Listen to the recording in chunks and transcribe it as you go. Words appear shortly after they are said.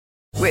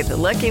With the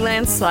Lucky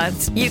Land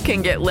Slots, you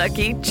can get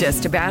lucky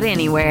just about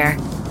anywhere.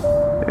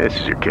 This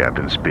is your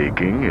captain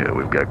speaking.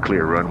 We've got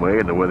clear runway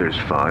and the weather's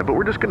fine, but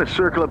we're just going to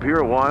circle up here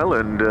a while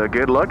and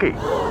get lucky.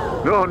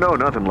 No,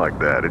 nothing like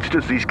that. It's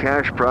just these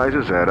cash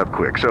prizes add up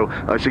quick. So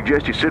I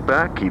suggest you sit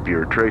back, keep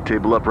your tray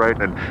table upright,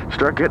 and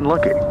start getting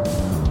lucky.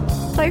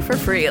 Play for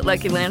free at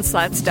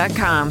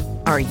LuckyLandSlots.com.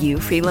 Are you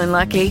feeling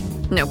lucky?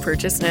 No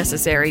purchase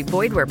necessary.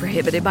 Void where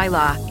prohibited by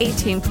law.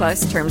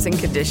 18+ terms and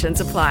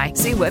conditions apply.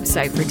 See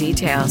website for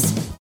details.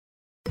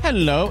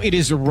 Hello, it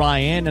is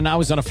Ryan, and I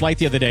was on a flight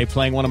the other day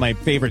playing one of my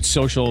favorite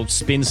social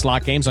spin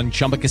slot games on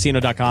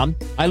ChumbaCasino.com.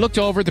 I looked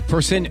over at the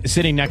person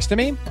sitting next to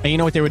me, and you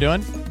know what they were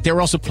doing? They were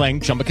also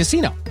playing Chumba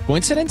Casino.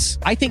 Coincidence?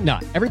 I think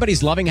not.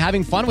 Everybody's loving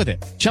having fun with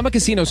it. Chumba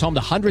Casino is home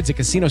to hundreds of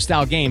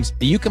casino-style games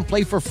that you can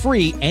play for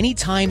free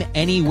anytime,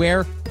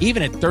 anywhere,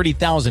 even at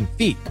 30,000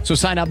 feet. So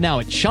sign up now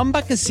at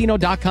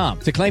ChumbaCasino.com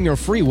to claim your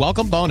free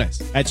welcome bonus.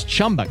 That's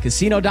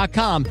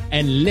ChumbaCasino.com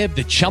and live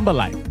the Chumba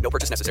life. No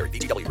purchase necessary.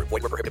 VGW. Void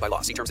where prohibited by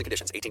law. See terms and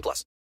conditions.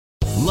 18+.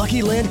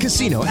 Lucky Land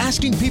Casino,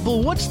 asking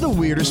people, what's the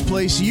weirdest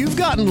place you've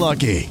gotten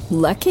lucky?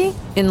 Lucky?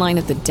 In line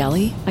at the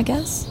deli, I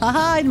guess?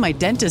 Aha, in my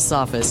dentist's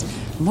office.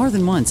 More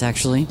than once,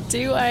 actually.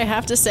 Do I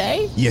have to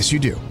say? Yes, you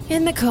do.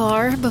 In the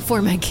car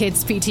before my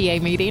kids'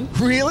 PTA meeting.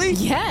 Really?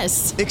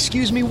 Yes.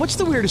 Excuse me, what's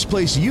the weirdest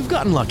place you've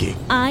gotten lucky?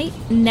 I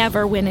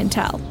never win and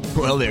tell.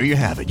 Well, there you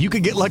have it. You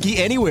can get lucky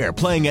anywhere,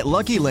 playing at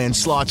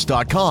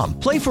LuckyLandSlots.com.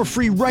 Play for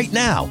free right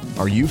now.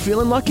 Are you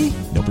feeling lucky?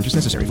 No purchase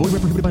necessary. Void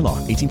where prohibited by law.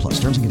 18+.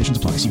 Terms and conditions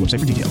apply. See website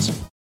for details.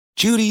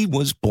 Judy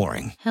was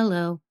boring.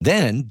 Hello.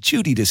 Then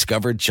Judy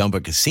discovered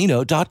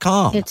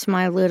ChumbaCasino.com. It's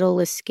my little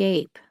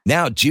escape.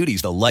 Now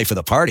Judy's the life of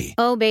the party.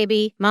 Oh,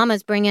 baby,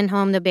 mama's bringing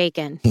home the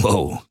bacon.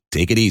 Whoa,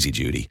 take it easy,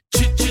 Judy.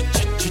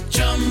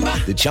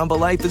 The Chumba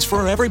life is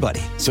for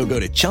everybody. So go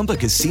to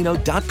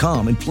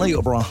ChumbaCasino.com and play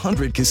over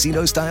 100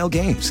 casino-style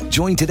games.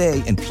 Join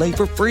today and play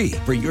for free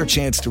for your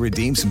chance to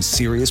redeem some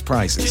serious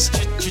prizes.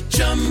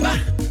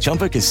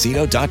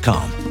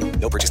 ChumbaCasino.com.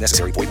 No purchase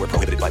necessary. Void where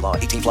prohibited by law.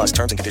 18+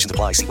 terms and conditions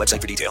apply. See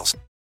website for details.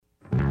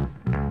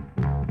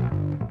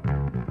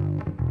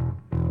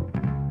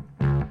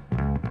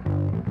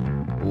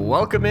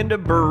 Welcome into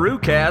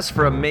Brewcast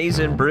from Maize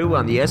n Brew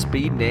on the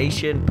SB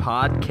Nation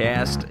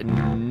Podcast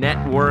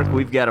Network.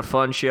 We've got a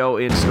fun show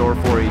in store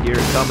for you here,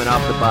 coming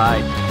off the bye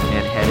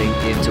and heading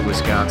into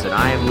Wisconsin.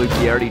 I am Luke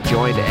Giardi,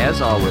 joined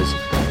as always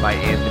by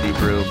Anthony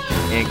Broom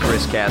and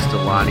Chris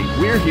Castellani.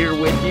 We're here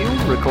with you,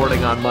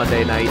 recording on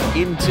Monday night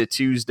into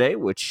Tuesday,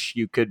 which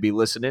you could be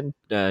listening.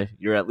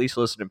 You're at least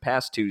listening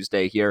past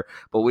Tuesday here.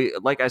 But we,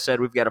 like I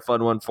said, we've got a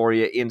fun one for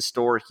you in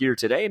store here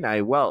today. And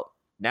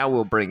now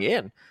we'll bring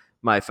in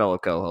my fellow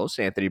co-hosts,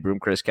 Anthony Broom,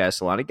 Chris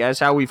Castellani. Guys,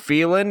 how we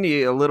feeling?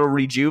 You a little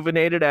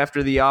rejuvenated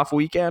after the off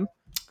weekend?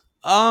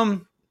 Yeah,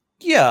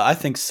 I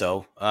think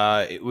so.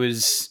 It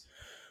was,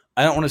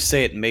 I don't want to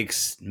say it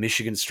makes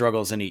Michigan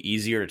struggles any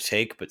easier to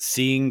take, but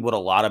seeing what a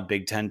lot of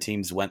Big Ten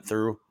teams went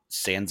through,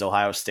 sans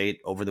Ohio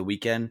State over the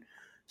weekend,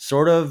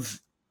 sort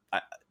of,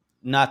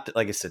 not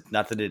like I said,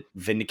 not that it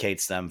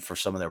vindicates them for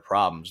some of their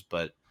problems,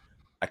 but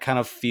I kind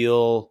of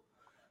feel,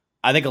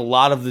 I think a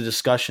lot of the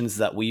discussions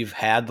that we've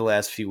had the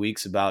last few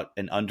weeks about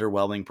an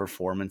underwhelming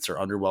performance or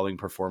underwhelming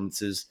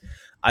performances,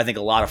 I think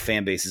a lot of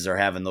fan bases are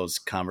having those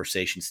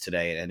conversations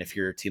today. And if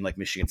you're a team like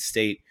Michigan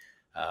State,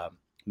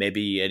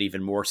 maybe an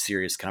even more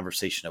serious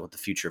conversation about what the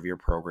future of your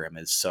program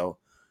is. So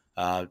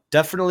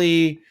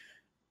definitely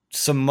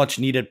some much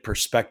needed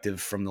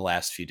perspective from the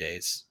last few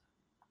days.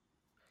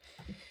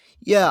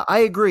 Yeah, I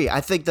agree.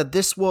 I think that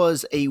this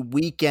was a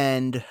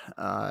weekend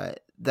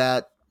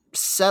that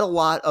said a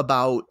lot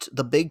about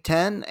the Big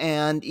Ten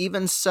and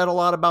even said a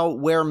lot about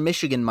where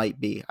Michigan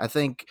might be. I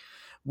think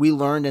we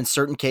learned in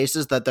certain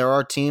cases that there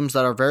are teams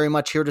that are very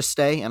much here to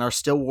stay and are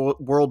still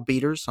world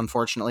beaters,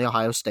 unfortunately,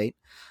 Ohio State.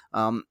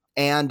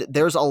 And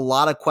there's a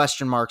lot of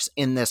question marks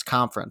in this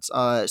conference,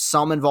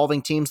 some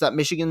involving teams that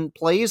Michigan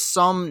plays,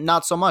 some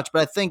not so much.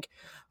 But I think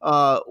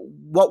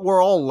what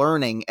we're all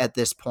learning at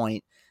this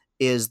point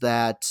is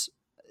that,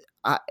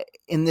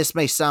 and this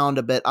may sound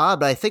a bit odd,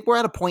 but I think we're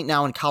at a point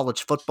now in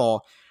college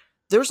football,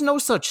 there's no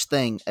such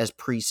thing as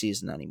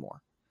preseason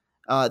anymore.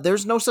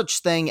 There's no such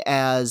thing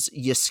as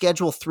you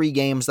schedule 3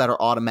 games that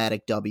are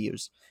automatic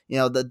W's. You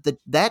know,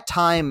 that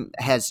time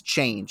has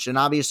changed. And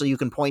obviously you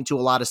can point to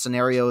a lot of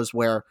scenarios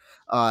where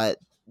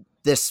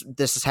this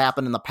has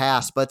happened in the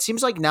past, but it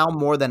seems like now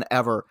more than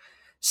ever,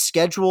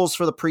 schedules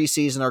for the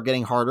preseason are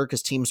getting harder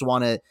because teams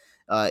want to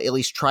at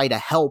least try to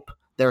help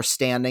their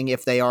standing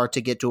if they are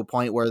to get to a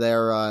point where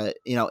they're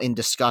in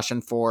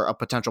discussion for a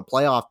potential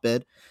playoff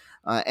bid.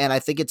 And I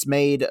think it's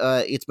made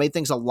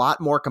things a lot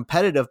more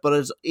competitive,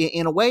 but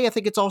in a way, I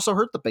think it's also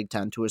hurt the Big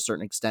Ten to a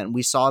certain extent.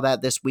 We saw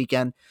that this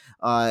weekend.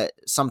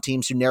 Some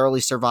teams who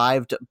narrowly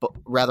survived, but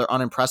rather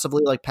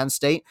unimpressively, like Penn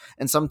State,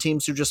 and some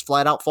teams who just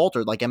flat out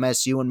faltered, like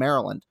MSU and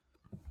Maryland.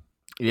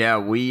 Yeah,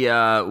 we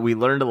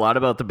learned a lot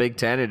about the Big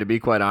Ten, and to be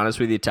quite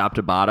honest with you, top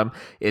to bottom,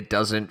 it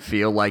doesn't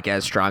feel like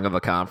as strong of a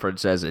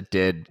conference as it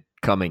did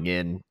coming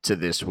in to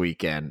this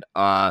weekend.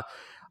 I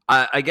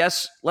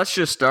guess let's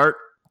just start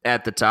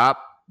at the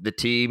top. the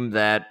team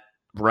that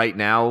right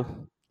now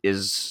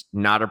is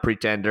not a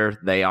pretender.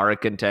 They are a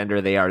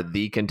contender. They are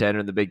the contender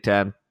in the Big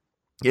Ten.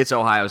 It's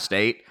Ohio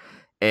State.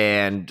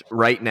 And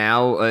right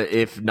now,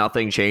 if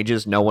nothing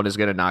changes, no one is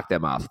going to knock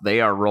them off.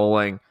 They are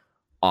rolling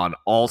on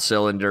all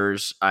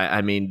cylinders.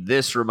 I mean,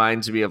 this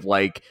reminds me of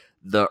like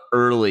the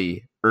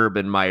early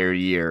Urban Meyer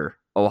year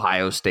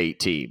Ohio State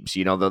teams.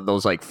 You know,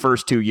 those like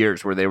first 2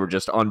 years where they were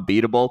just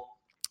unbeatable.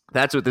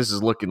 That's what this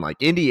is looking like.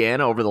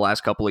 Indiana, over the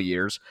last couple of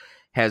years,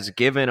 has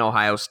given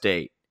Ohio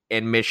State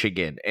and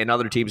Michigan and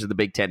other teams in the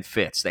Big Ten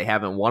fits. They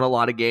haven't won a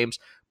lot of games,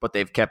 but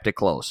they've kept it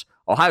close.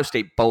 Ohio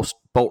State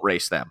boat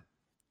raced them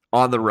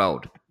on the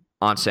road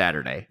on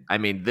Saturday. I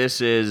mean, this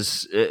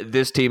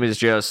team is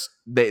just,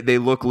 they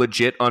look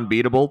legit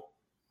unbeatable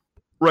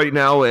right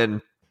now,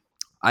 and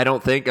I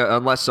don't think,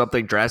 unless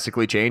something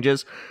drastically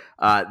changes,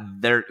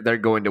 they're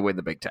going to win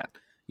the Big Ten.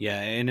 Yeah,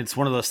 and it's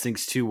one of those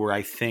things, too, where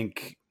I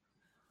think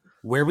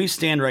where we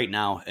stand right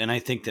now, and I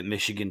think that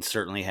Michigan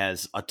certainly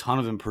has a ton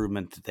of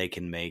improvement that they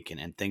can make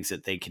and things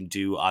that they can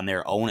do on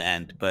their own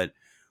end, but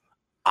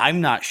I'm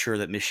not sure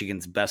that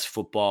Michigan's best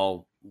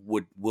football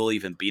will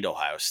even beat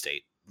Ohio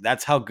State.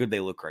 That's how good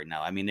they look right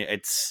now. I mean,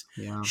 it's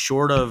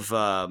short of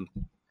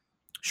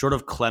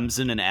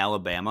Clemson and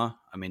Alabama.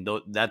 I mean,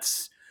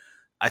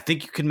 I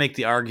think you can make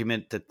the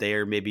argument that they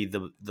are maybe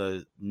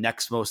the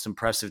next most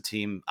impressive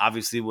team.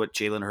 Obviously, what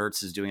Jalen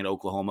Hurts is doing at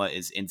Oklahoma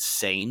is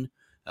insane.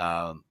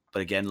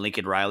 But again,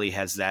 Lincoln Riley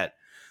has that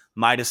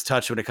Midas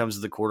touch when it comes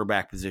to the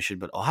quarterback position.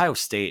 But Ohio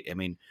State, I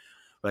mean,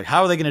 like,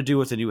 how are they going to do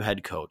with a new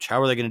head coach?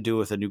 How are they going to do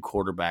with a new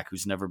quarterback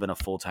who's never been a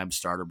full-time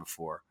starter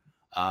before?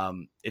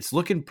 It's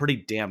looking pretty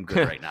damn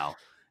good right now.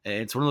 And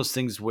it's one of those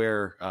things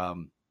where,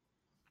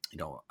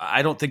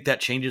 I don't think that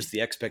changes the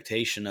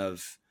expectation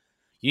of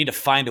you need to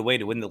find a way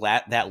to win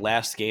that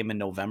last game in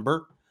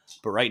November.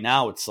 But right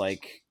now it's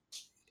like,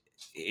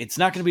 it's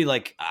not going to be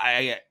like,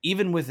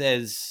 even with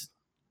as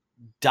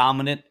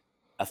dominant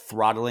a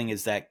throttling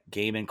as that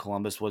game in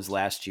Columbus was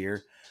last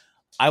year,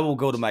 I will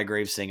go to my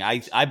grave saying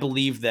I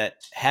believe that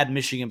had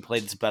Michigan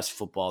played its best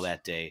football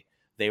that day,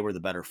 they were the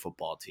better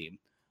football team.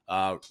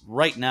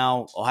 Right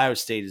now, Ohio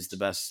State is the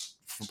best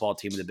football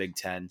team in the Big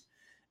Ten,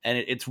 and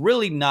it's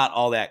really not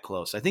all that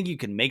close. I think you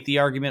can make the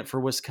argument for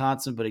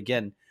Wisconsin, but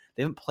again,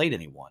 they haven't played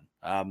anyone.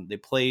 They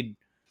played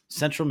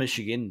Central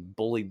Michigan,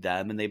 bullied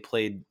them, and they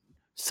played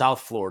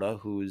South Florida,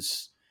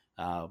 who's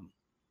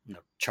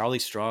Charlie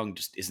Strong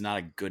just is not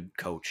a good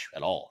coach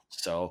at all.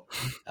 So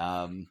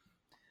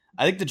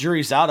I think the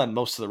jury's out on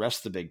most of the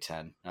rest of the Big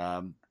Ten.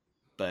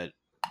 But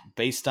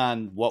based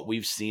on what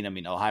we've seen, I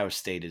mean, Ohio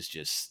State is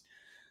just,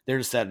 they're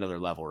just at another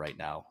level right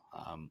now.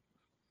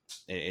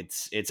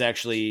 It's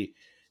actually,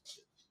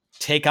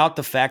 take out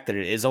the fact that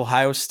it is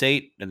Ohio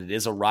State and it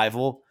is a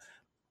rival,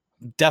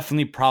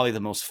 definitely probably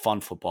the most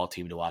fun football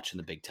team to watch in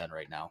the Big Ten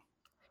right now.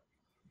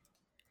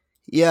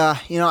 Yeah,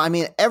 I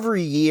mean,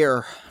 every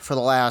year for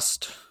the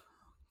last,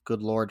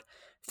 good Lord,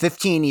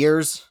 15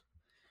 years,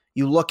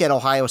 you look at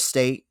Ohio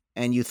State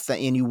and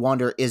you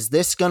wonder, is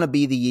this going to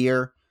be the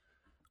year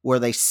where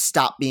they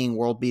stop being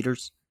world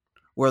beaters,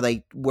 where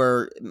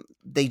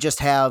they just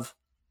have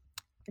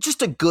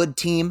just a good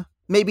team,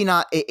 maybe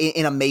not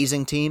an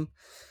amazing team,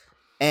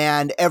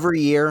 and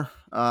every year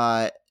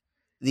the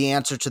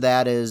answer to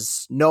that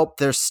is nope.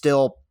 They're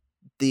still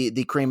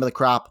the cream of the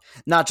crop,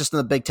 not just in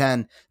the Big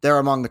Ten. They're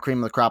among the cream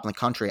of the crop in the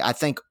country. I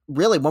think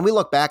really when we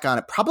look back on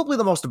it, probably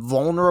the most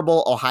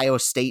vulnerable Ohio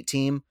State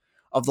team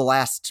of the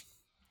last,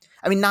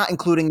 I mean, not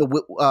including the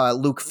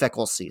Luke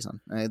Fickell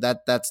season.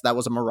 That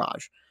was a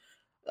mirage.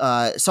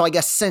 So I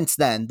guess since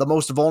then, the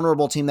most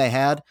vulnerable team they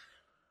had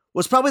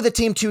was probably the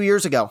team 2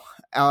 years ago,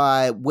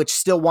 which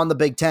still won the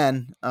Big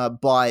Ten,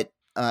 but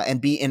and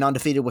beat an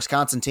undefeated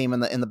Wisconsin team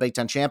in the Big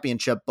Ten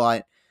championship.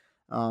 But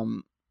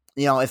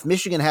if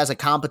Michigan has a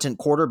competent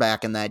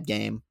quarterback in that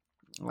game,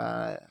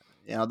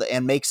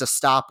 and makes a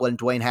stop when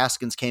Dwayne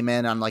Haskins came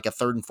in on like a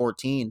 3rd and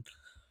 14,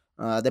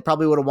 they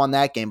probably would have won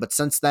that game. But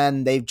since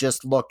then, they've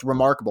just looked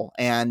remarkable.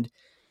 And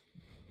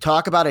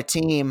talk about a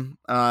team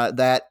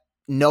that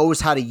knows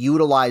how to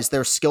utilize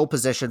their skill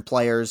position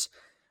players.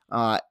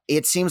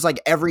 It seems like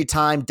every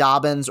time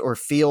Dobbins or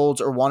Fields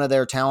or one of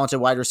their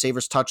talented wide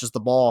receivers touches the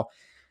ball,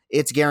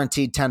 it's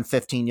guaranteed 10,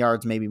 15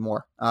 yards, maybe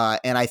more.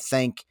 And I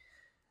think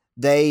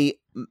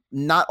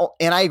and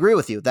I agree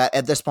with you that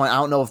at this point, I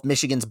don't know if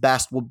Michigan's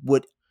best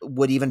would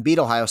even beat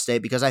Ohio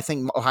State, because I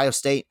think Ohio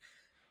State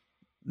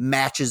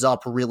matches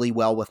up really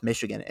well with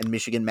Michigan and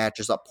Michigan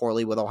matches up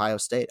poorly with Ohio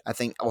State. I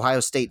think Ohio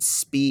State's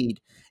speed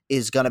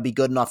is going to be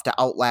good enough to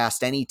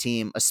outlast any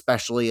team,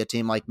 especially a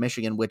team like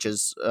Michigan, which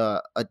is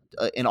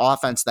an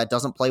offense that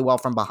doesn't play well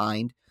from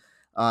behind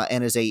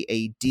and is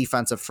a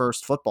defensive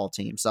first football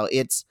team. So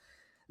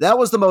that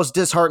was the most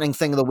disheartening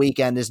thing of the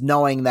weekend, is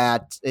knowing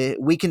that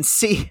we can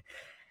see,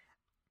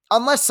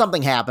 unless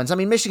something happens. I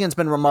mean, Michigan's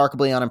been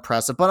remarkably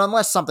unimpressive, but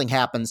unless something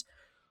happens,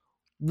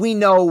 we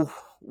know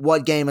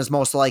what game is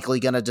most likely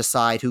going to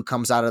decide who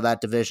comes out of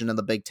that division in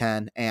the Big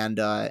Ten. And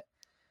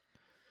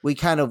we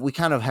kind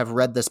of have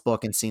read this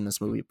book and seen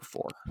this movie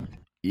before.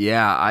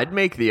 Yeah, I'd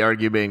make the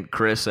argument,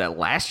 Chris, that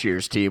last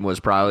year's team was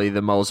probably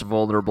the most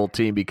vulnerable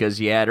team because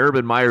you had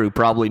Urban Meyer, who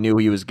probably knew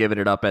he was giving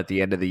it up at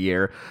the end of the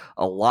year.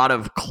 A lot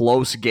of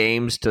close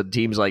games to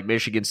teams like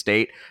Michigan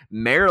State.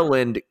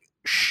 Maryland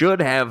should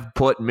have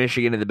put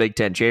Michigan in the Big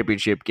Ten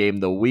championship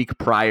game the week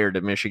prior to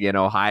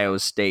Michigan-Ohio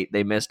State.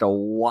 They missed a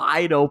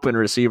wide-open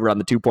receiver on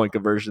the two-point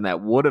conversion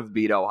that would have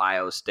beat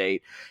Ohio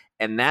State.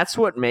 And that's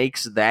what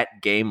makes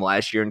that game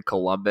last year in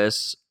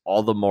Columbus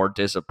all the more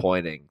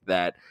disappointing,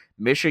 that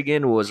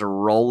Michigan was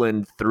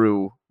rolling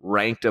through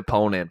ranked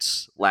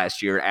opponents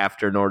last year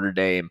after Notre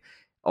Dame.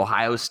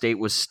 Ohio State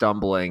was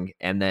stumbling,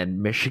 and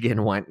then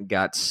Michigan went and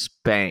got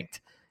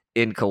spanked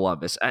in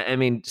Columbus. I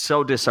mean,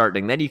 so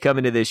disheartening. Then you come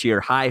into this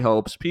year, high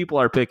hopes. People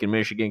are picking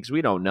Michigan because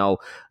we don't know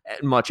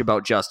much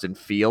about Justin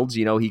Fields.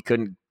 You know, he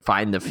couldn't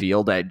find the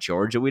field at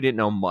Georgia. We didn't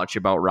know much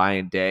about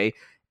Ryan Day.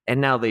 And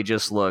now they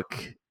just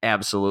look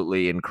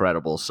absolutely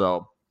incredible.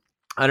 So,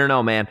 I don't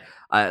know, man.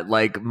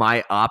 Like,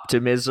 my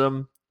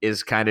optimism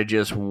is kind of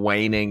just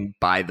waning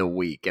by the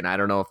week. And I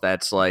don't know if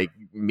that's like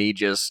me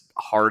just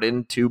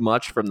hardened too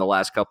much from the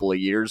last couple of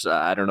years.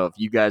 I don't know if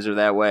you guys are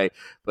that way,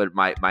 but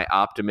my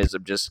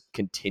optimism just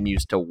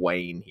continues to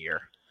wane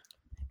here.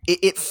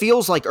 It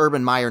feels like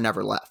Urban Meyer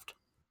never left.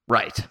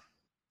 Right.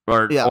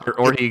 Or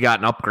he got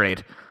an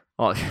upgrade.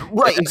 Well,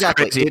 right,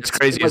 exactly. It's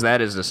crazy as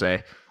that is to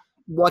say.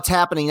 What's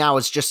happening now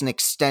is just an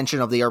extension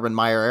of the Urban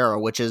Meyer era,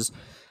 which is,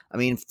 I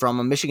mean, from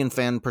a Michigan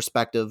fan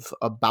perspective,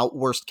 about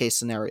worst case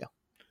scenario.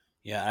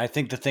 Yeah, I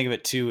think the thing of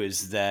it, too,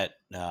 is that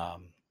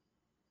sorry,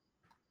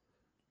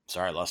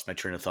 I lost my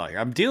train of thought here.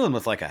 I'm dealing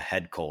with, like, a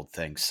head cold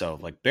thing, so,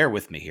 like, bear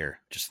with me here.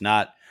 There's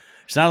not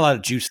a lot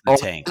of juice in the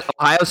tank.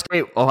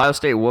 Ohio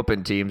State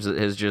whooping teams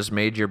has just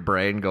made your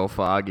brain go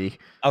foggy.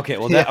 Okay,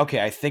 well,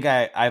 I think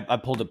I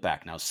pulled it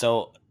back now.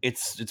 So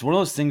it's one of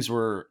those things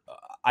where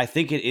I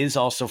think it is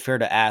also fair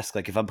to ask,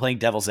 like, if I'm playing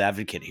devil's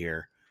advocate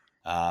here,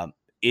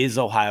 is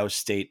Ohio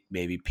State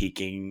maybe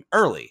peaking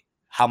early?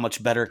 How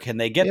much better can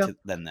they get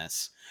than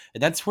this?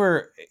 And that's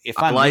where, if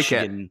I'm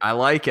Michigan, I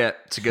like it.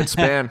 It's a good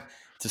spin.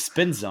 It's a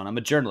spin zone. I'm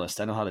a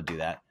journalist. I know how to do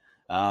that.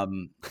 I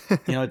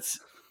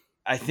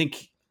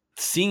think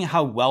seeing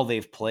how well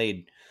they've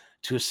played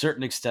to a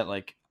certain extent,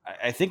 like,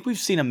 I think we've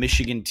seen a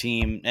Michigan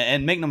team,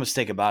 and make no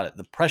mistake about it,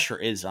 the pressure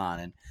is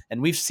on,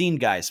 and we've seen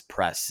guys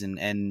press,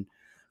 and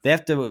they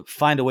have to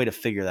find a way to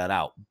figure that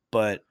out.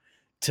 But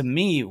to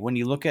me, when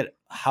you look at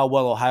how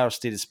well Ohio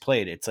State has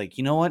played, it's like,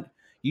 you know what?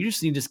 You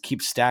just need to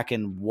keep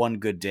stacking one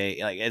good day.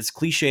 Like, as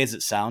cliche as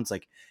it sounds,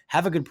 like,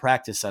 have a good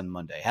practice on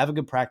Monday, have a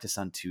good practice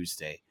on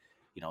Tuesday.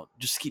 You know,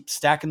 just keep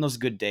stacking those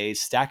good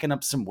days, stacking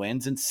up some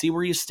wins, and see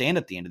where you stand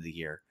at the end of the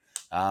year.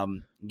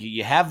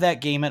 You have that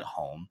game at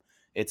home.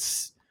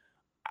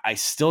 I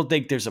still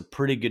think there's a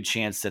pretty good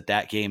chance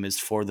that game is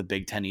for the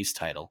Big Ten East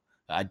title.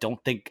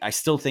 I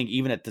still think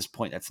even at this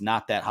point, that's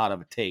not that hot of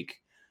a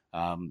take.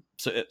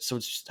 So it's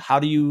just, how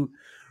do you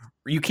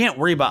can't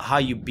worry about how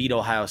you beat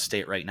Ohio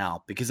State right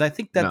now, because I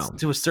think that's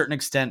to a certain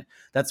extent,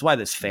 that's why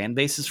this fan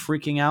base is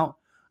freaking out.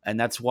 And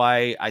that's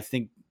why I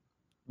think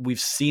we've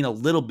seen a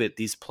little bit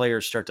these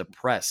players start to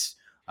press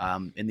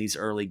in these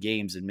early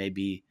games and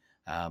maybe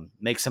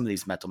make some of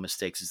these mental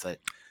mistakes, is that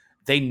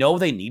they know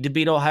they need to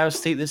beat Ohio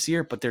State this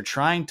year, but they're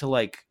trying to,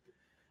 like,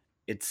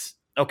 it's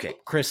okay.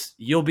 Chris,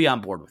 you'll be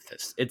on board with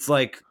this. It's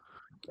like,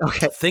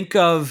 think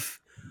of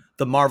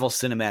the Marvel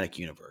Cinematic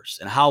Universe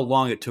and how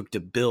long it took to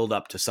build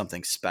up to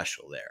something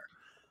special there.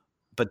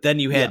 But then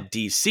you had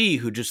DC,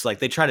 who just, like,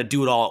 they try to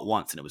do it all at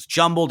once, and it was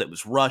jumbled. It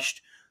was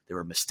rushed. There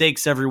were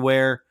mistakes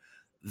everywhere.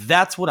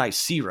 That's what I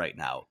see right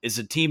now, is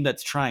a team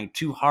that's trying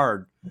too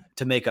hard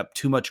to make up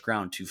too much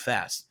ground too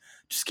fast.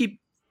 Just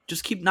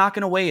keep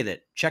knocking away at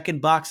it, checking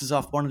boxes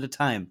off one at a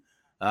time.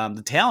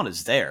 The talent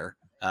is there.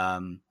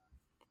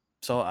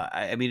 So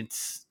I mean,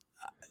 it's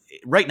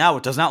right now,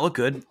 it does not look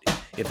good.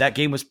 If that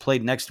game was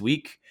played next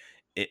week,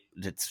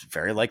 it's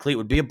very likely it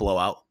would be a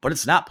blowout, but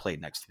it's not played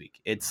next week.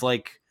 It's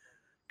like,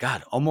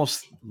 God,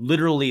 almost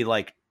literally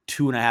like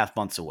 2.5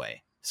 months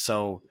away.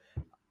 So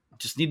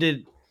just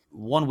needed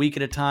 1 week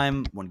at a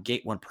time,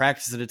 one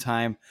practice at a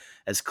time,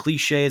 as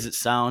cliche as it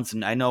sounds.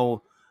 And I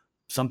know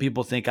some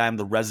people think I'm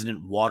the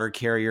resident water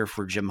carrier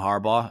for Jim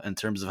Harbaugh in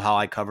terms of how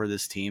I cover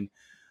this team.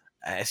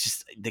 It's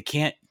just,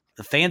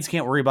 the fans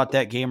can't worry about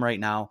that game right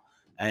now.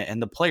 And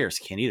the players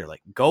can't either.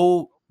 Like,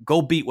 go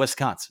beat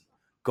Wisconsin,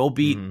 go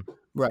beat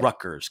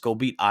Rutgers, go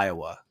beat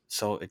Iowa.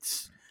 So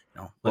it's,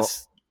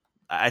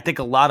 I think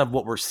a lot of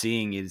what we're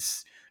seeing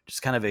is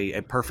just kind of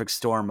a perfect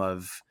storm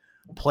of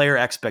player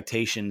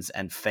expectations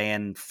and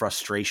fan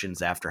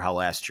frustrations after how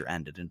last year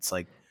ended. And it's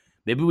like,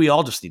 maybe we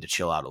all just need to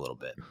chill out a little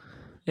bit.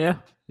 Yeah,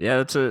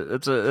 that's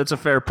a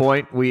fair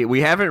point.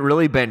 We haven't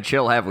really been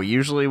chill, have we?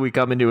 Usually we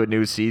come into a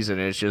new season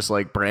and it's just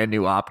like brand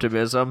new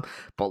optimism.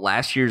 But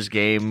last year's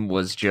game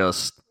was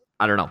just,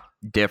 I don't know,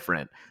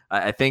 different.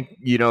 I think,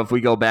 if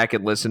we go back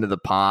and listen to the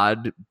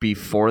pod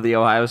before the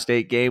Ohio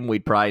State game,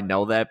 we'd probably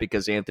know that,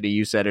 because Anthony,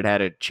 you said it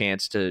had a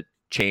chance to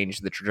change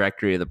the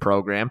trajectory of the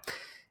program.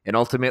 And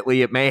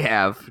ultimately, it may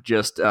have,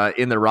 just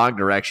in the wrong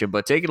direction.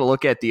 But taking a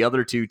look at the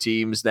other two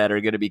teams that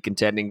are going to be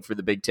contending for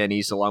the Big Ten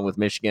East, along with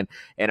Michigan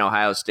and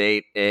Ohio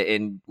State,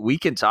 and we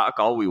can talk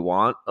all we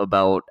want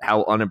about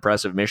how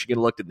unimpressive Michigan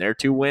looked in their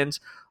 2 wins.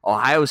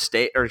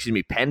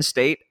 Penn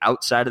State,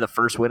 outside of the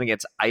first win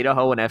against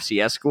Idaho, an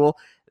FCS school,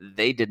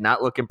 they did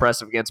not look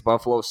impressive against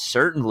Buffalo,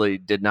 certainly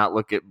did not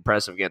look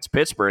impressive against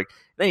Pittsburgh.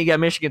 Then you got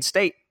Michigan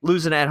State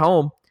losing at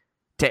home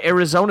to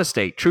Arizona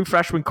State, true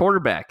freshman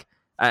quarterback.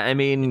 I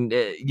mean,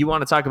 you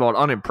want to talk about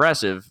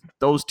unimpressive.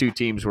 Those two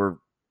teams were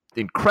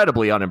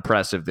incredibly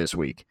unimpressive this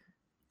week.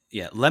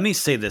 Yeah, let me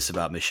say this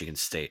about Michigan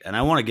State, and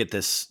I want to get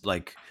this,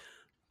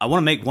 I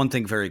want to make one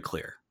thing very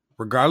clear.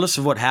 Regardless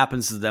of what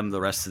happens to them the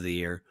rest of the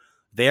year,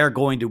 they are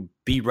going to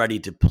be ready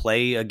to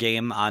play a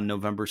game on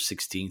November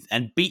 16th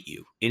and beat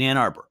you in Ann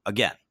Arbor.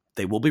 Again,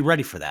 they will be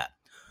ready for that.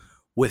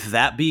 With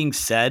that being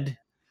said,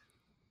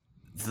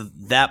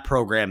 that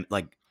program,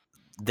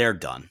 they're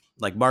done.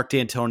 Mark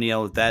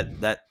D'Antonio,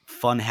 that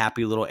fun,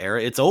 happy little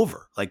era, it's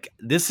over.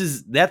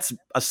 That's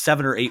a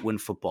 7 or 8 win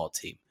football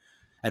team.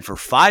 And for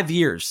 5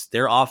 years,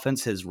 their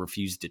offense has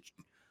refused to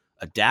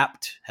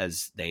adapt.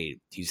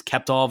 He's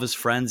kept all of his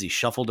friends. He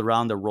shuffled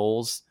around the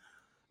roles.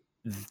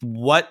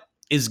 What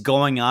is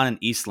going on in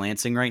East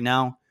Lansing right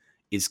now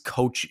is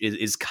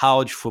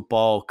college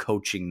football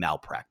coaching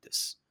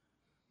malpractice.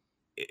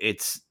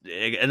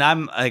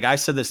 I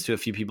said this to a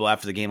few people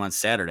after the game on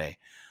Saturday.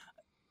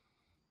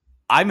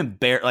 I'm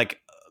embarrassed.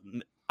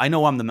 I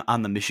know I'm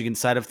on the Michigan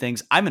side of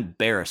things. I'm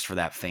embarrassed for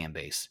that fan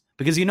base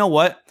because you know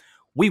what?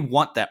 We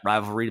want that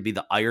rivalry to be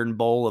the Iron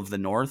Bowl of the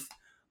North,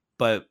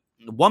 but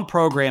one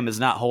program is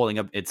not holding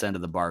up its end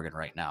of the bargain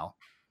right now.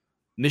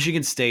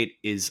 Michigan State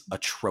is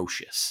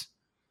atrocious.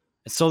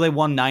 And so they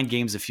won 9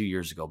 games a few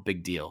years ago.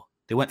 Big deal.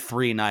 They went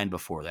 3-9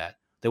 before that.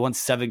 They won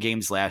 7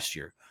 games last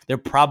year. They're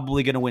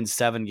probably going to win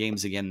 7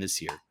 games again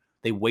this year.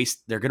 They're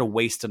going to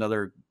waste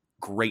another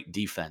great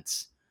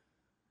defense.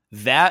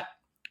 That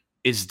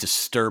is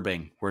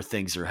disturbing where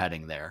things are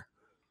heading there.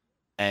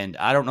 And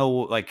I don't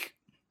know,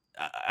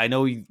 I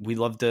know we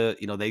love to,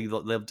 they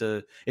love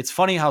to, it's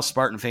funny how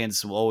Spartan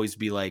fans will always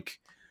be like,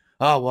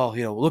 oh, well,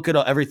 look at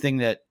everything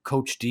that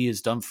Coach D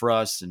has done for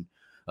us. And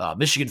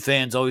Michigan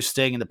fans always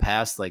staying in the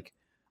past.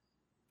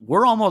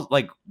 We're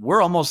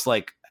almost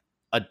like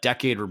a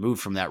decade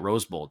removed from that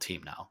Rose Bowl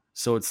team now.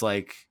 So it's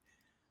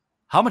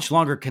how much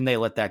longer can they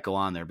let that go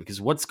on there?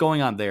 Because what's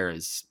going on there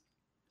is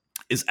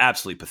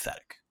absolutely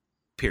pathetic,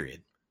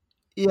 period.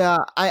 Yeah,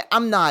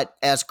 I'm not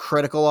as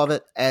critical of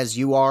it as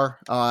you are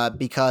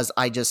because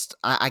I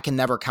can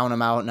never count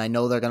them out, and I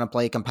know they're going to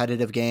play a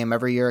competitive game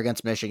every year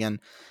against Michigan,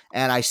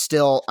 and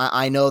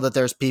I know that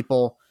there's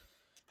people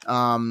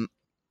who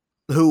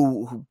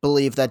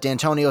believe that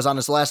D'Antonio's on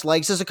his last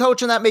legs as a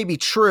coach, and that may be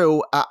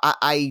true.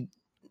 I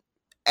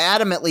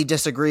adamantly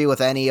disagree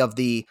with any of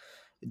the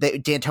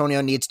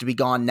D'Antonio needs to be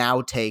gone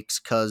now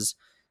takes because,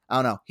 I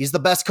don't know, he's the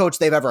best coach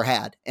they've ever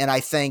had, and I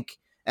think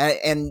 –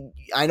 and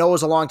I know it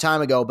was a long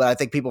time ago, but I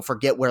think people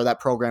forget where that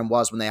program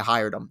was when they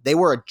hired him. They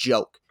were a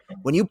joke.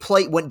 When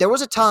there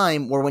was a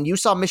time where when you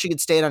saw Michigan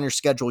State on your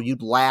schedule,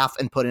 you'd laugh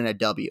and put in a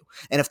W.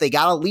 And if they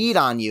got a lead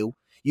on you,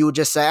 you would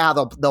just say,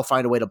 they'll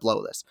find a way to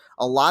blow this.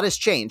 A lot has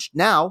changed.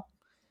 Now,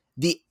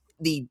 the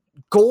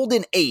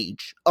golden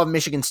age of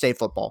Michigan State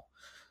football,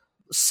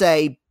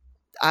 say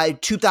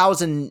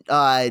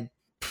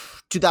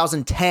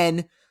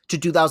 2010 to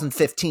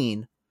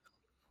 2015,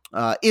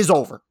 is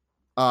over.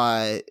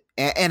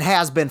 And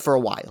has been for a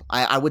while.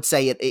 I would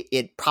say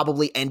it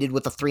probably ended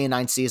with a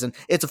 3-9 season.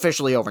 It's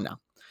officially over now.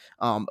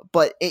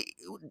 But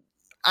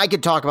I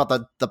could talk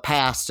about the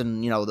past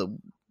and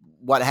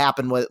what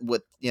happened with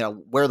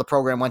where the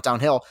program went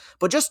downhill.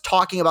 But just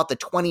talking about the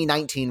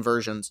 2019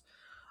 versions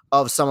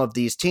of some of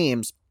these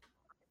teams,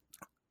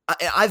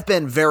 I've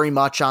been very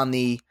much on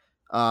the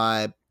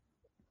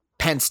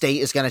Penn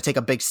State is going to take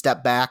a big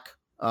step back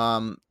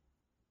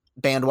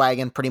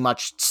bandwagon pretty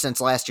much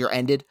since last year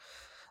ended.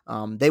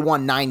 They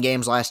won 9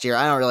 games last year.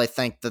 I don't really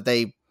think that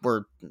they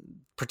were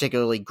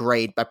particularly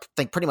great, but I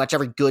think pretty much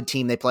every good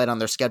team they played on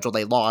their schedule,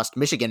 they lost.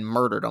 Michigan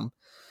murdered them.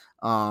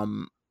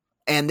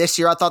 And this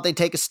year I thought they'd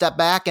take a step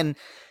back, and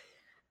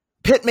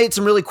Pitt made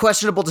some really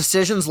questionable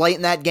decisions late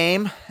in that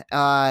game,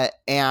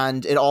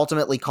 and it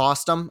ultimately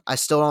cost them. I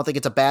still don't think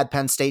it's a bad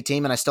Penn State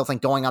team, and I still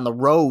think going on the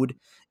road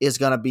is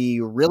going to be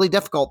really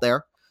difficult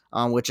there,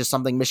 which is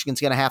something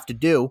Michigan's going to have to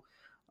do.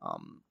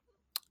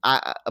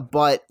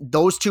 But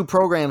those two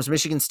programs,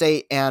 Michigan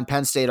State and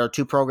Penn State, are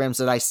two programs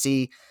that I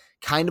see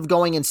kind of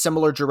going in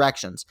similar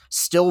directions.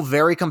 Still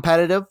very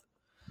competitive,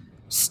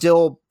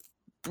 still,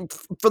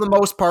 for the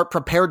most part,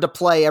 prepared to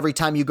play every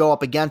time you go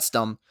up against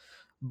them,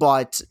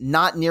 but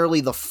not nearly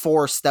the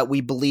force that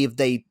we believe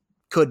they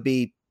could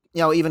be,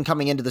 even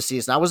coming into the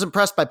season. I was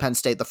impressed by Penn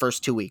State the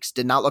first 2 weeks.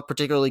 Did not look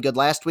particularly good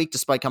last week,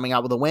 despite coming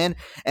out with a win.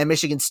 And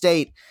Michigan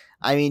State,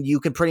 you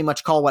can pretty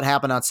much call what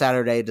happened on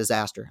Saturday a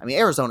disaster.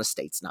 Arizona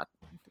State's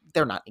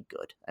they're not any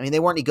good.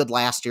 They weren't any good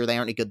last year. They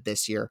aren't any good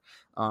this year.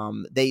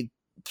 They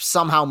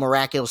somehow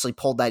miraculously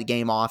pulled that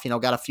game off.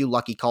 Got a few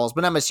lucky calls,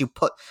 but MSU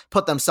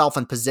put themselves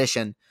in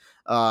position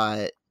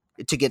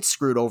to get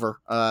screwed over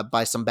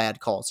by some bad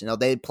calls.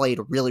 They played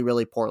really,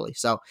 really poorly.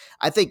 So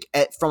I think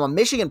from a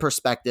Michigan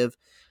perspective,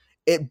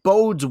 it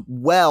bodes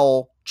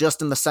well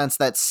just in the sense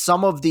that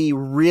some of the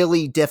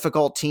really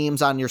difficult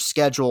teams on your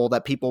schedule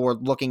that people were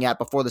looking at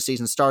before the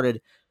season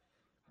started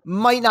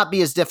might not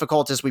be as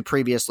difficult as we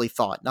previously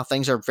thought. Now,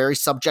 things are very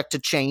subject to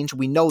change.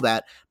 We know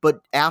that.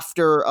 But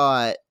after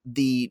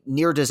the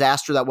near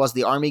disaster that was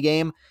the Army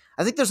game,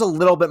 I think there's a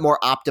little bit more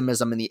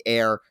optimism in the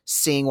air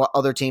seeing what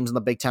other teams in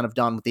the Big Ten have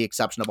done with the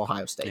exception of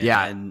Ohio State.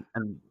 Yeah. And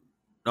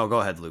go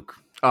ahead, Luke.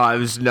 I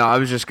was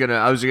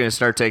gonna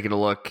start taking a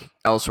look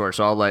elsewhere,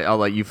 so I'll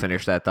let you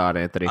finish that thought,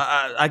 Anthony.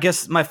 I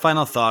guess my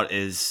final thought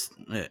is,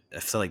 I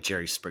feel like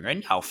Jerry Springer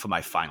right now for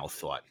my final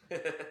thought.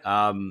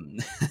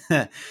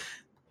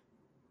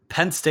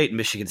 Penn State and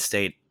Michigan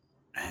State,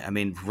 I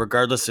mean,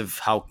 regardless of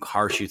how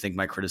harsh you think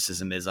my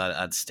criticism is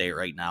on State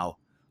right now,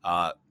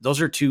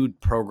 those are two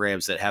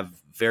programs that have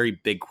very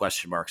big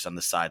question marks on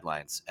the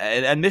sidelines.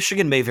 And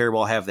Michigan may very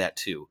well have that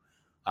too.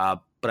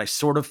 But I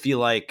sort of feel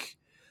like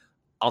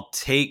I'll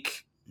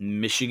take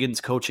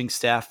Michigan's coaching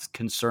staff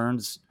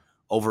concerns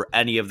over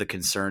any of the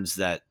concerns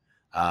that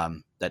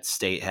that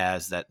State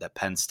has, that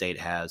Penn State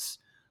has.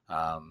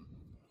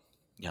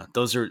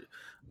 Those are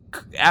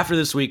after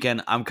this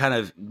weekend. I'm kind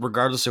of,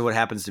 regardless of what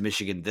happens to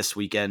Michigan this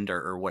weekend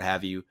or what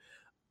have you,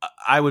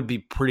 I would be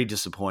pretty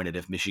disappointed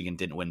if Michigan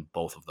didn't win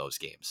both of those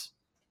games.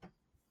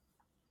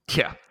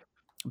 Yeah,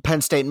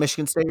 Penn State and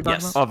Michigan State.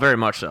 Yes. Oh, very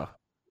much so.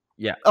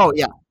 Yeah. Oh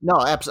yeah. No,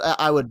 absolutely.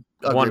 I would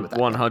agree with that.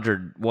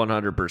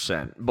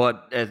 100%.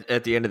 But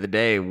at the end of the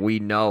day, we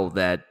know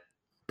that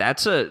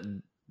that's a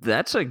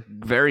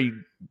very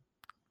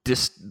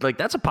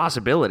that's a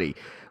possibility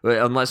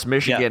unless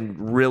Michigan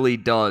really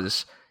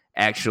does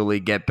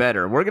actually get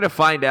better. We're going to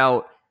find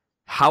out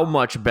how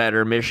much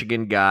better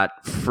Michigan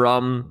got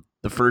from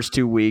the first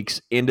 2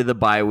 weeks into the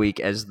bye week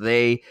as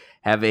they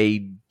have a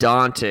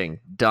daunting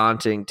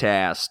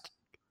task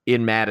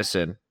in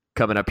Madison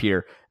coming up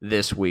here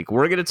this week.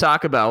 We're going to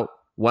talk about,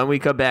 when we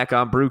come back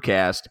on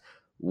Brewcast,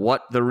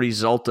 what the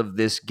result of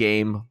this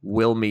game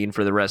will mean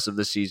for the rest of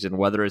the season,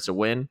 whether it's a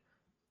win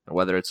or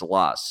whether it's a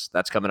loss.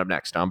 That's coming up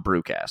next on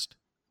Brewcast.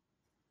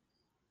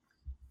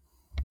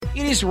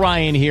 It is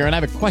Ryan here, and I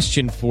have a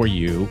question for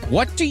you.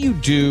 What do you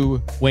do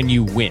when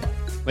you win?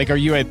 Like, are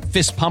you a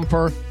fist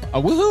pumper,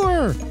 a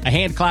woohooer, a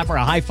hand clapper,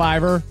 a high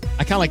fiver?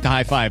 I kind of like the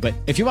high five, but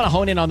if you want to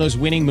hone in on those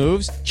winning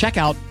moves, check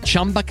out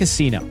Chumba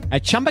Casino.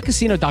 At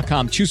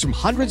ChumbaCasino.com, choose from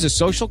hundreds of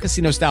social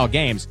casino-style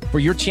games for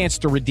your chance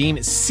to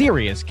redeem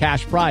serious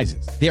cash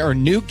prizes. There are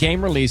new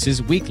game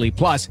releases weekly,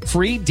 plus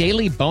free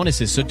daily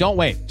bonuses, so don't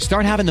wait.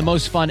 Start having the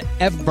most fun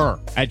ever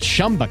at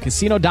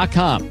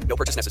ChumbaCasino.com. No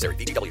purchase necessary.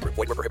 VGW. Void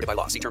where prohibited by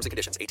law. See terms and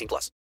conditions.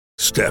 18+.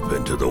 Step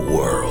into the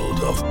world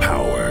of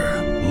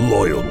power,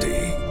 loyalty,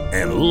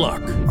 and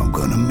luck. I'm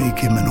gonna make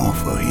him an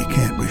offer he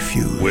can't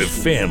refuse. With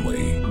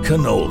family,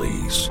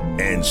 cannolis,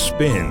 and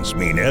spins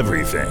mean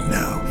everything.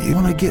 Now, you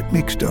wanna get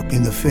mixed up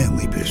in the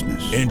family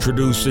business.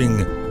 Introducing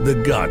The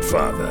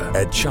Godfather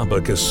at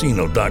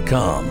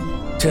ChumbaCasino.com.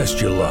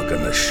 Test your luck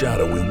in the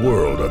shadowy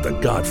world of The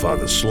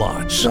Godfather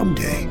slot.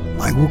 Someday,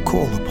 I will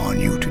call upon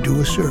you to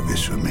do a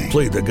service for me.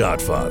 Play The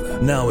Godfather,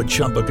 now at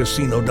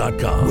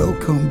ChumbaCasino.com.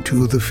 Welcome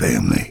to the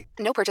family.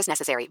 No purchase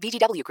necessary.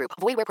 VGW Group.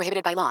 Void where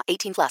prohibited by law.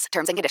 18+.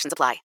 Terms and conditions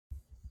apply.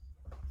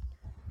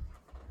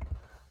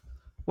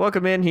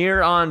 Welcome in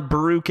here on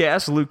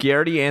Brewcast. Luke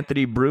Yardy,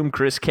 Anthony Broom,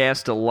 Chris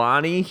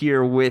Castellani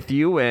here with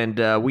you,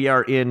 and we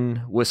are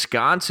in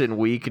Wisconsin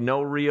week.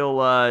 No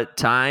real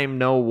time,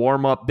 no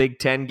warm-up Big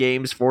Ten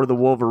games for the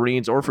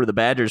Wolverines or for the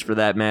Badgers for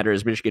that matter,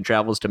 as Michigan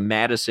travels to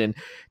Madison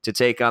to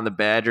take on the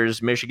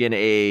Badgers. Michigan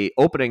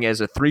opening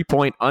as a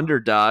 3-point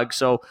underdog,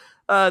 so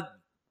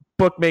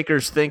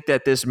bookmakers think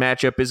that this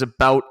matchup is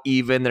about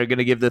even. They're going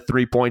to give the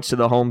 3 points to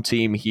the home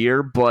team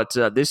here, but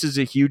this is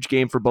a huge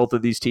game for both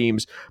of these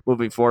teams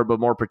moving forward, but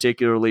more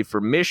particularly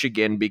for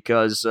Michigan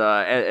because,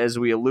 as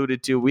we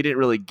alluded to, we didn't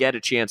really get a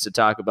chance to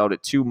talk about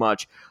it too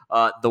much.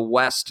 The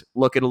West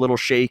looking a little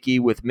shaky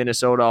with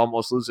Minnesota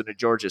almost losing to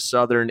Georgia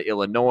Southern,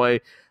 Illinois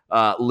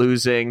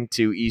losing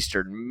to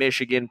Eastern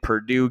Michigan,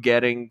 Purdue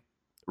getting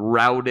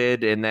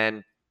routed, and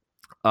then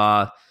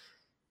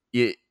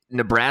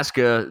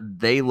Nebraska,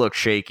 they look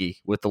shaky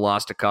with the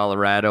loss to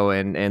Colorado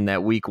and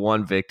that week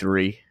 1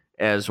 victory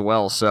as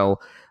well. So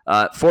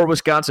for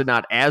Wisconsin,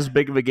 not as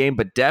big of a game,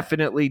 but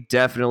definitely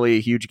a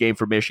huge game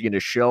for Michigan to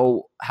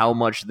show how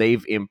much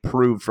they've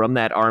improved from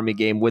that Army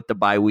game with the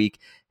bye week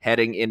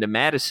heading into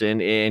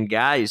Madison. And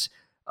guys,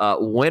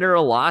 win or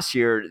a loss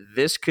here,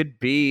 this could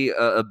be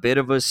a bit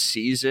of a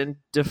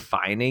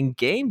season-defining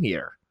game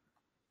here.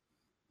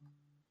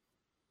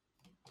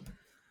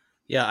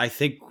 Yeah, I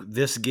think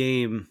this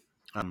game...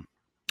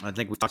 I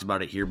think we talked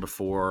about it here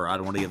before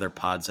on one of the other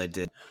pods I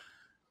did.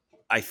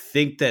 I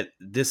think that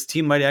this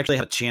team might actually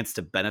have a chance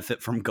to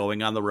benefit from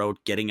going on the road,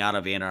 getting out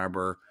of Ann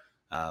Arbor,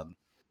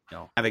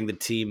 having the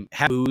team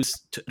have booze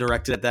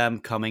directed at them,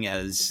 coming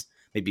as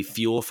maybe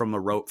fuel from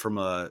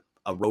a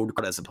a road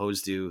crowd as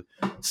opposed to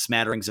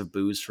smatterings of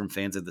boos from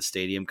fans at the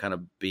stadium kind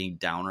of being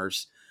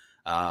downers.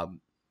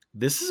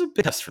 This is a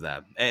big test for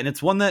them. And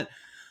it's one that,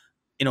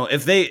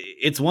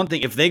 it's one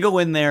thing if they go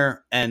in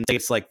there and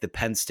it's like the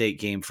Penn State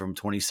game from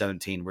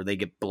 2017 where they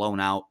get blown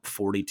out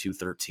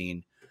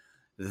 42-13,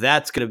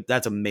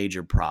 that's a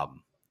major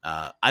problem.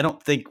 I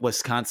don't think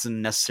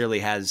Wisconsin necessarily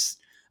has.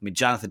 I mean,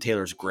 Jonathan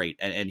Taylor's great,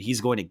 and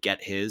he's going to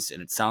get his.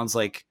 And it sounds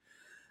like,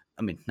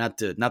 I mean, not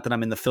that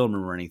I'm in the film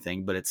room or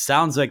anything, but it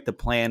sounds like the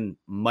plan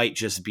might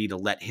just be to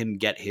let him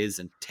get his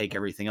and take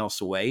everything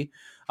else away,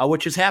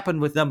 which has happened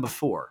with them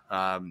before.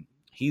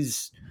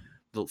 He's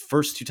the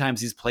first 2 times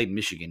he's played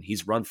Michigan,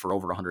 he's run for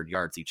over 100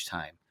 yards each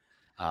time.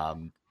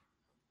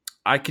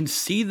 I can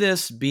see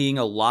this being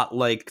a lot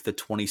like the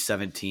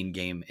 2017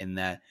 game in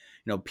that,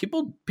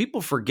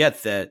 people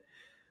forget that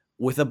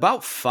with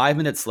about 5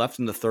 minutes left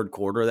in the third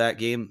quarter of that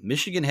game,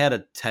 Michigan had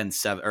a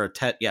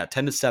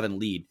 10-7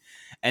 lead.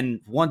 And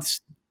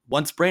once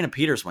Brandon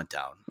Peters went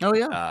down,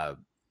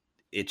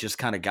 it just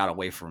kind of got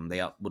away from them.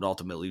 They would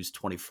ultimately lose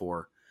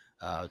 24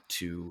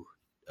 to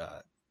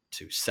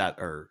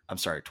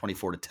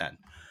 24-10.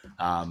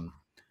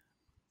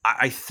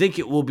 I think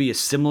it will be a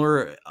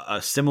similar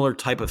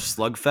type of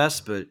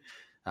slugfest, but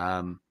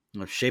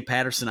Shea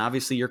Patterson,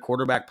 obviously your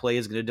quarterback play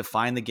is going to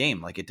define the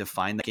game like it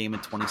defined the game in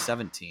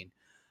 2017.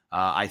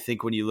 I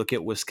think when you look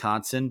at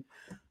Wisconsin,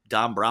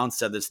 Don Brown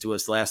said this to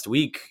us last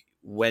week,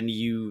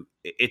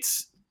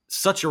 it's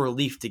such a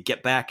relief to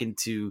get back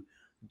into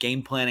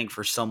game planning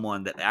for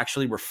someone that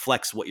actually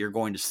reflects what you're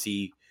going to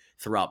see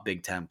throughout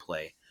Big Ten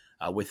play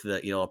with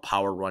a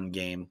power run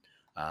game,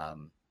 a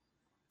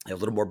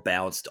little more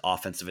balanced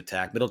offensive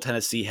attack. Middle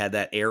Tennessee had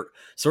that air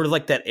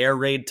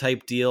raid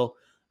type deal.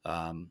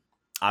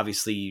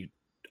 Obviously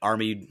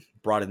Army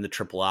brought in the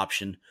triple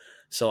option.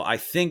 So I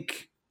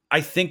think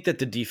that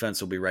the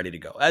defense will be ready to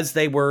go as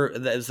they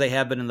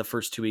have been in the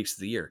first 2 weeks of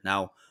the year.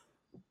 Now,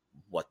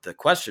 what the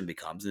question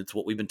becomes, and it's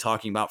what we've been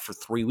talking about for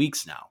 3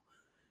 weeks now,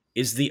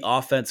 is the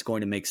offense going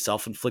to make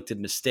self-inflicted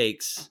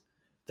mistakes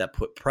that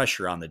put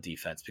pressure on the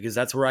defense? Because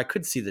that's where I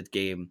could see the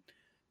game,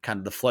 kind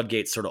of the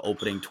floodgates sort of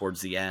opening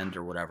towards the end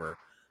or whatever.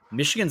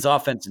 Michigan's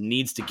offense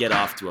needs to get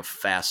off to a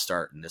fast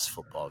start in this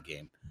football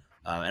game.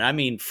 And I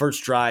mean,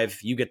 first drive,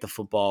 you get the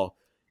football,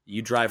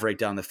 you drive right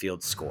down the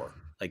field, score.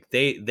 Like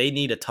they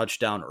need a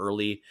touchdown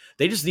early.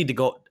 They just need to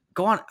go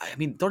on. I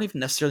mean, don't even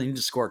necessarily need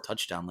to score a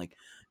touchdown. Like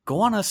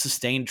go on a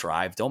sustained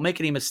drive. Don't make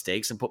any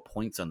mistakes and put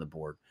points on the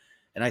board.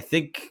 And I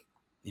think,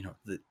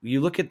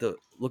 you look at the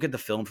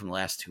film from the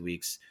last 2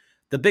 weeks,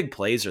 the big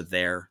plays are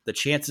there. The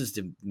chances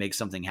to make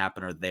something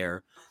happen are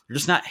there. You're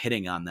just not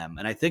hitting on them.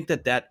 And I think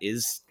that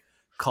is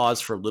cause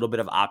for a little bit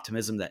of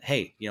optimism that,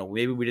 hey,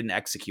 maybe we didn't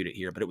execute it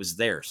here, but it was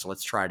there. So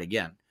let's try it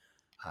again.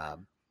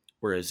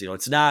 Whereas,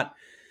 it's not.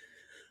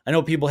 I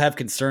know people have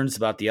concerns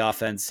about the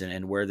offense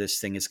and where this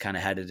thing is kind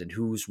of headed and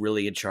who's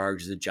really in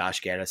charge. Is it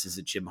Josh Gaddis? Is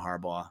it Jim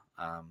Harbaugh?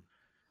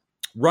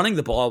 Running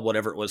the ball,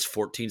 whatever it was,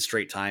 14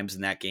 straight times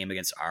in that game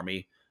against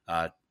Army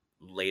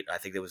late, I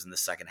think it was in the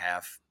second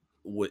half,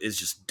 is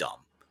just dumb.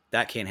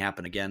 That can't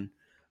happen again.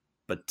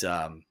 But,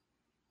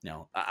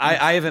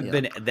 I haven't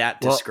been that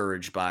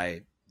discouraged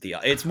by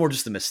it's more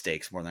just the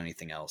mistakes more than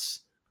anything else.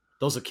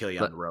 Those will kill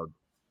you on the road.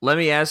 Let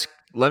me ask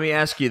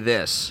you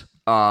this.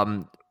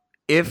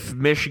 If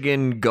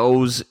Michigan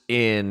goes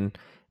in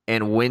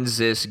and wins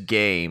this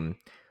game,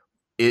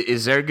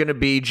 is there going to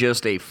be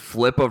just a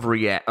flip of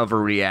a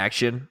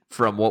reaction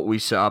from what we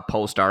saw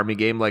post-Army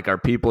game? Like, are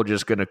people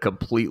just going to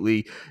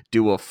completely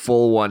do a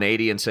full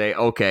 180 and say,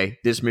 okay,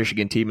 this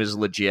Michigan team is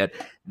legit.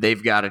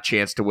 They've got a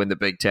chance to win the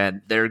Big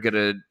Ten. They're going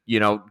to,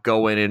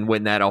 go in and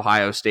win that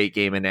Ohio State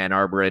game in Ann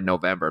Arbor in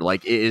November.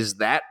 Like, is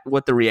that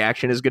what the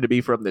reaction is going to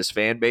be from this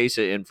fan base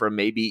and from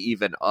maybe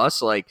even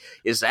us? Like,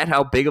 is that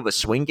how big of a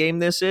swing game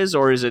this is?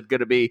 Or is it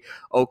going to be,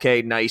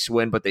 okay, nice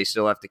win, but they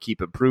still have to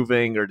keep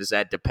improving? Or does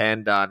that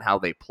depend on how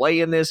they play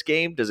in this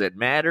game? Does it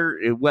matter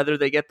whether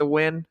they get the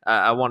win?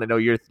 I want to know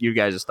your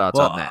guys' thoughts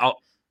on that.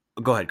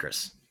 Go ahead,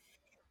 Chris.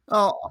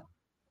 Oh,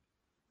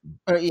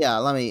 yeah,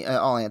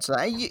 I'll answer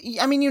that.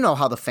 I mean,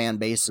 how the fan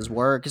bases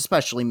work,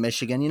 especially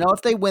Michigan.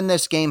 If they win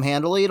this game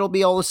handily, it'll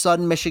be all of a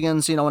sudden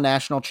Michigan's, a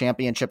national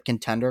championship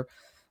contender.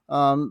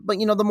 But,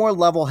 the more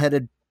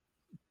level-headed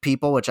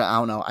people, which I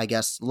don't know, I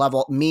guess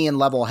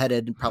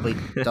level-headed probably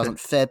doesn't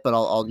fit, but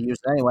I'll use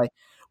it anyway,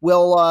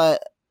 we'll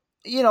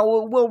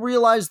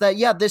realize that,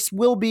 it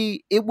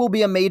will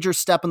be a major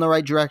step in the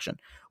right direction.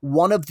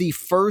 One of the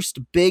first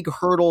big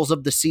hurdles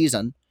of the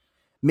season,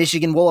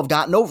 Michigan will have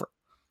gotten over.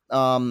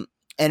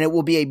 And it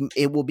will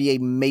be a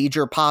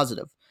major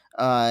positive.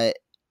 I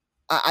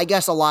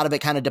guess a lot of it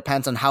kind of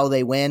depends on how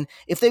they win.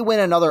 If they win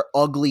another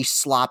ugly,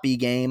 sloppy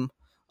game,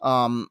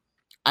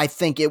 I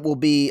think it will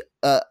be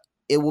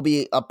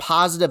a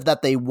positive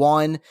that they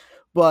won.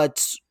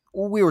 But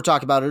we were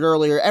talking about it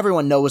earlier.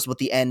 Everyone knows what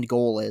the end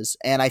goal is,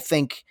 and I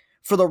think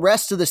for the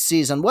rest of the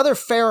season, whether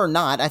fair or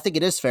not, I think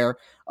it is fair.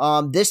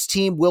 This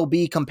team will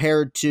be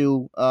compared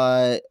to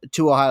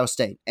Ohio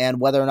State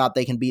and whether or not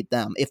they can beat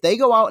them. If they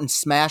go out and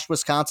smash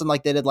Wisconsin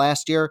like they did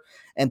last year,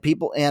 and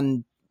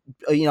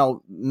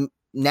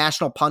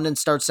national pundits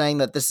start saying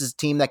that this is a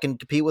team that can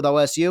compete with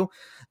OSU,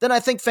 then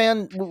I think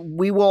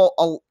we will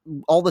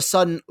all of a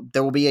sudden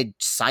there will be a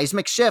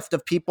seismic shift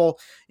of people,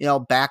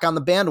 back on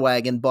the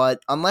bandwagon. But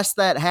unless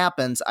that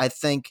happens, I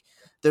think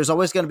there's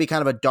always going to be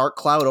kind of a dark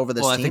cloud over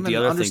this team. I think the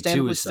other thing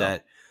too is so.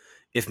 that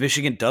if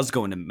Michigan does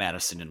go into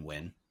Madison and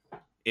win,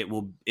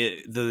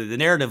 the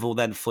narrative will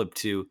then flip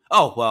to,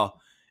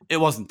 it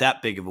wasn't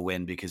that big of a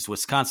win because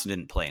Wisconsin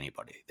didn't play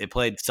anybody. They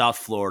played South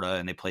Florida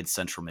and they played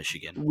Central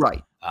Michigan.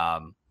 Right.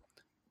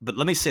 But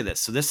let me say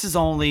this. So this is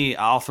only,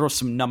 I'll throw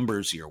some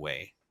numbers your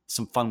way,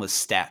 some fun with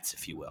stats,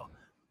 if you will.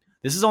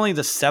 This is only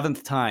the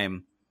 7th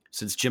time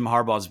since Jim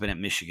Harbaugh has been at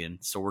Michigan.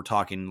 So we're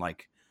talking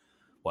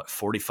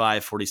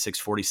 45, 46,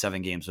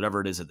 47 games,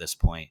 whatever it is at this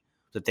point,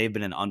 that they've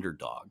been an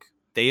underdog.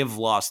 They have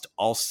lost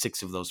all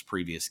 6 of those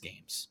previous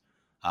games.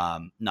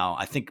 Now,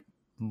 I think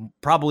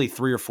probably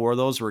 3 or 4 of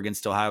those were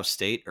against Ohio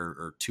State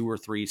or 2 or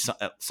 3,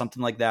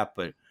 something like that.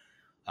 But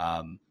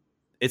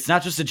it's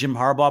not just a Jim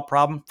Harbaugh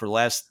problem. For the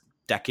last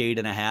decade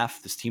and a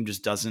half, this team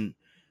just doesn't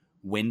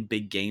win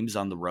big games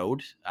on the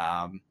road.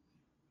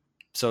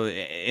 So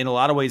in a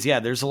lot of ways,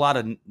 there's a lot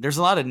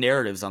of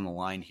narratives on the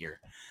line here.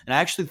 And I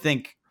actually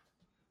think,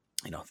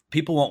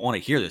 people won't want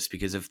to hear this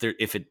because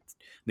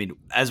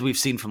as we've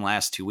seen from the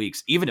last 2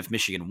 weeks, even if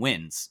Michigan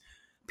wins,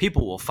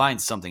 people will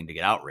find something to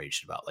get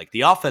outraged about. Like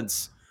the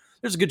offense,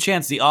 there's a good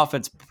chance the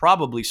offense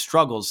probably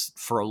struggles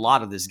for a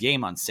lot of this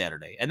game on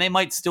Saturday, and they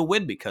might still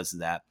win because of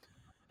that.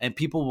 And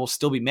people will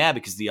still be mad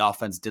because the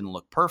offense didn't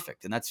look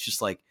perfect. And that's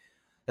just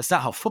that's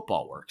not how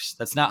football works.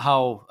 That's not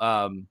how,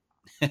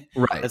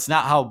 right. That's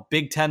not how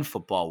Big Ten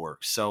football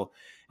works. So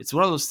it's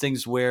one of those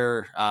things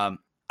where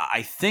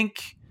I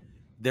think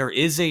there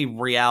is a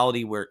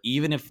reality where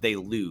even if they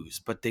lose,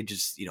 but they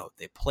just,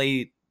 they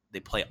play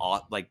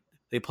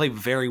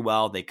very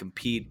well, they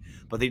compete,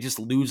 but they just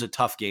lose a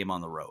tough game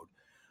on the road.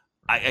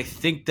 I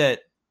think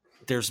that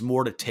there's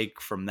more to take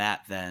from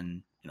that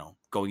than,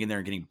 going in there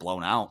and getting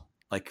blown out.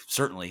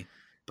 Certainly,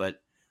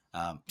 but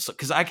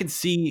because I can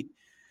see.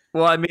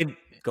 Well, I mean,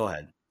 go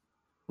ahead.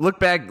 Look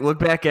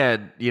back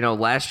at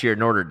last year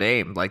Notre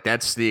Dame.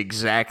 That's the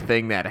exact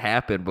thing that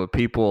happened. But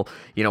people,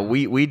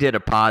 we did a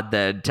pod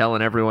then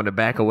telling everyone to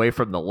back away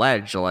from the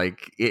ledge.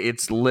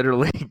 It's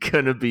literally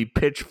going to be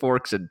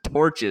pitchforks and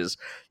torches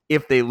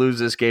if they lose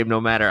this game,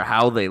 no matter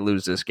how they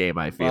lose this game.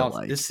 I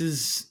feel this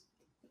is.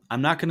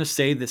 I'm not going to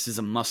say this is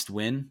a must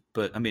win,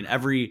 but I mean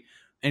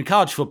in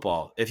college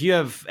football, if you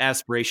have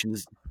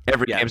aspirations.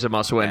 Every game's a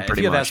must-win, pretty much.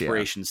 If you have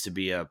aspirations to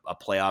be a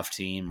playoff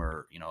team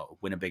or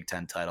win a Big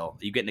Ten title,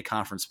 you get into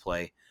conference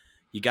play.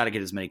 You got to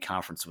get as many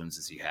conference wins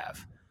as you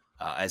have,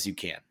 as you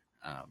can.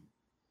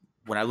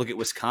 When I look at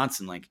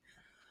Wisconsin,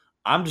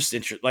 I'm just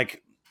interested.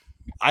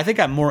 I think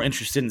I'm more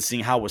interested in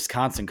seeing how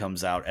Wisconsin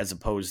comes out as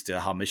opposed to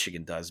how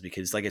Michigan does,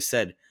 because, like I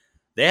said,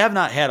 they have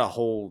not had a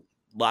whole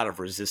lot of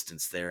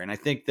resistance there, and I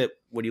think that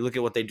when you look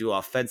at what they do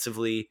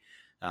offensively,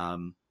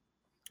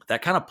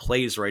 that kind of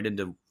plays right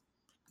into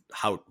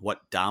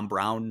what Don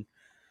Brown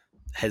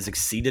has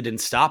exceeded in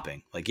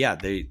stopping.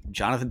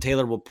 Jonathan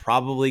Taylor will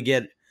probably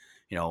get,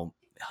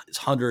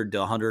 100 to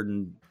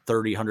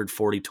 130,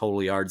 140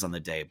 total yards on the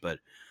day. But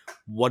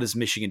what does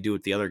Michigan do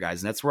with the other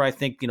guys? And that's where I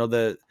think,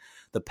 the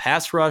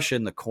pass rush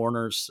and the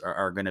corners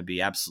are going to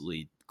be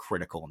absolutely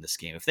critical in this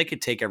game. If they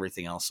could take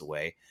everything else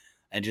away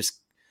and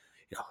just,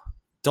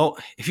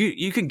 if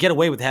you can get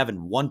away with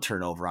having 1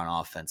 turnover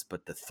on offense,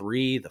 but the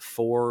 3, the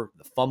 4,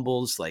 the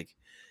fumbles,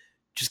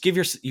 just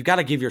you got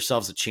to give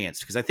yourselves a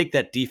chance, because I think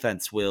that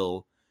defense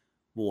will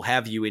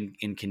have you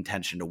in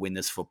contention to win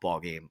this football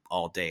game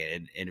all day.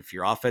 And if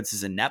your offense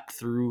is inept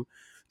through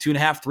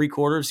 2.5, 3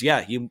 quarters,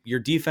 your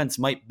defense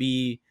might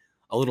be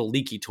a little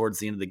leaky towards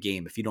the end of the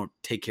game if you don't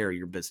take care of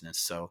your business.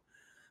 So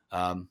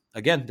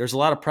again, there's a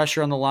lot of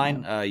pressure on the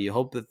line. You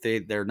hope that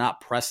they're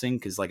not pressing,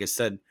 because like I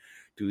said,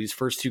 through these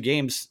first 2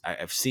 games,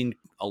 I've seen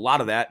a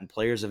lot of that, and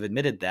players have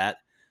admitted that.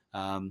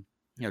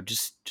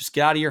 Just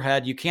get out of your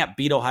head. You can't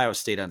beat Ohio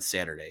State on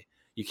Saturday.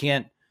 You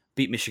can't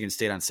beat Michigan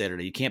State on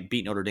Saturday. You can't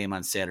beat Notre Dame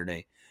on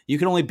Saturday. You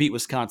can only beat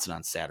Wisconsin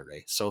on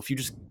Saturday. So if you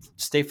just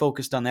stay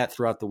focused on that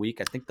throughout the week,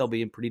 I think they'll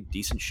be in pretty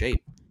decent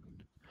shape.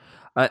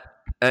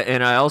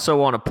 And I also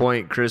want to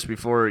point, Chris,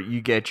 before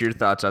you get your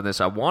thoughts on this,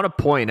 I want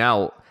to point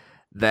out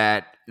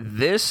that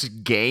this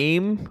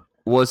game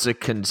was a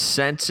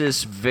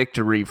consensus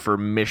victory for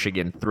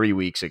Michigan 3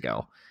 weeks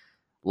ago.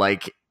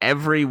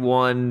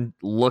 Everyone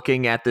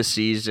looking at the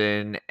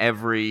season,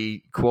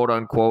 every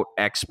quote-unquote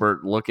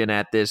expert looking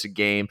at this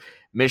game,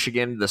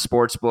 Michigan, the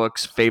sports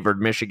books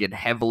favored Michigan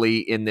heavily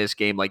in this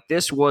game.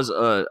 This was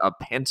a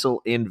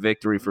pencil-in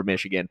victory for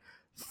Michigan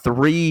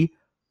 3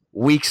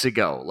 weeks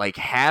ago.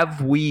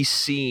 Have we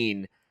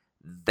seen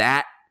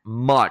that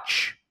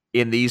much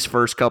in these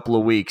first couple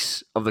of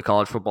weeks of the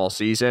college football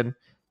season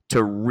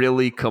to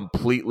really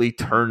completely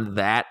turn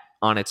that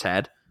on its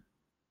head?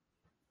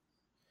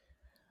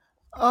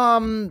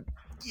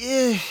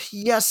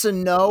 Yes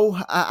and no.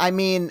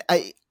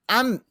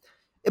 I'm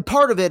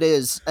part of it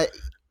is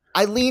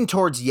I lean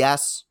towards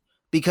yes,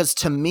 because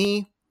to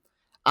me,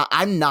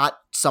 I'm not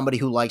somebody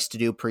who likes to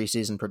do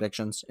preseason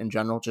predictions in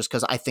general, just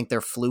because I think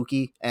they're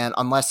fluky. And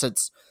unless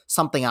it's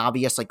something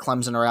obvious like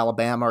Clemson or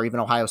Alabama or even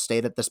Ohio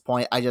State at this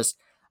point,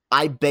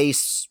 I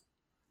base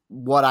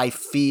what I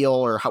feel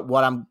or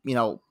what I'm,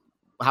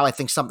 how I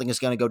think something is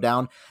going to go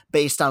down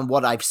based on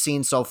what I've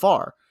seen so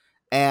far.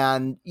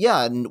 And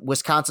yeah,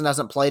 Wisconsin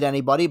hasn't played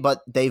anybody, but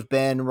they've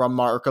been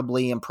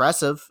remarkably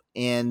impressive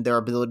in their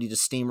ability to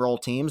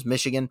steamroll teams.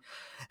 Michigan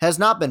has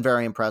not been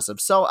very impressive.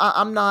 So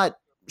I'm not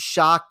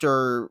shocked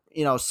or,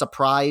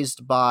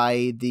 surprised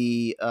by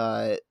the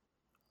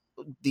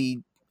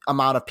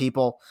amount of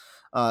people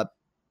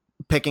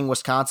picking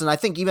Wisconsin. I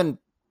think even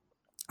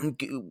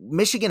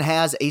Michigan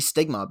has a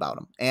stigma about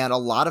them, and a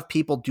lot of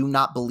people do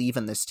not believe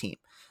in this team.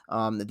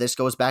 This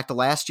goes back to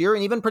last year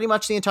and even pretty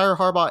much the entire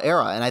Harbaugh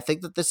era. And I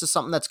think that this is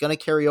something that's going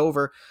to carry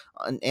over,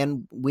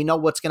 and we know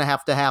what's going to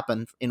have to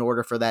happen in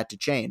order for that to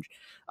change.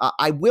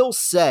 I will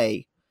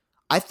say,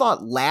 I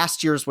thought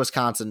last year's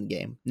Wisconsin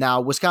game.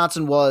 Now,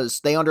 Wisconsin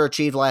they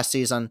underachieved last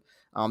season.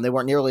 They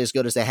weren't nearly as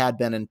good as they had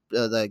been in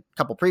the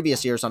couple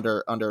previous years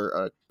under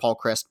Paul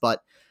Chryst,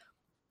 but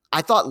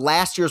I thought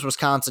last year's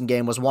Wisconsin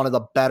game was one of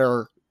the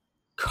better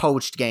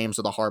coached games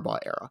of the Harbaugh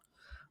era.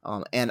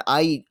 And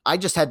I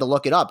just had to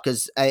look it up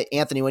because,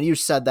 Anthony, when you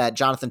said that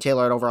Jonathan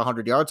Taylor had over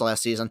 100 yards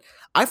last season,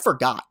 I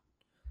forgot.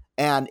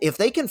 And if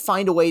they can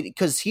find a way,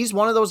 because he's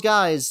one of those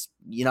guys,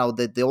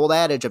 the old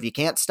adage of you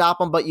can't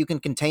stop him, but you can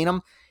contain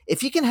him.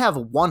 If he can have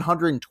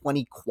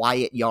 120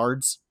 quiet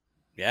yards,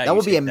 that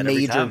would be a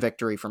major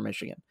victory for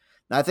Michigan.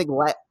 Now, I think,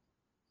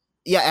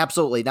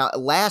 absolutely. Now,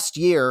 last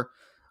year,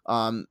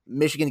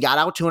 Michigan got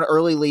out to an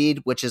early lead,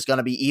 which is going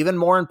to be even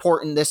more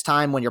important this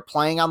time when you're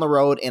playing on the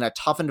road in a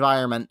tough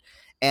environment,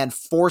 and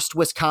forced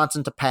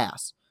Wisconsin to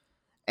pass.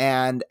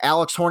 And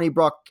Alex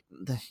Hornibrook,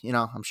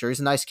 I'm sure he's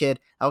a nice kid.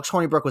 Alex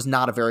Hornibrook was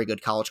not a very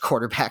good college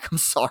quarterback. I'm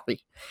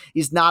sorry.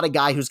 He's not a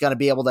guy who's going to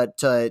be able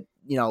to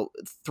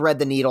thread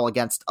the needle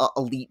against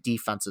elite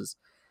defenses.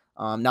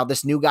 Now,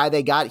 this new guy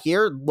they got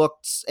here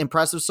looks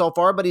impressive so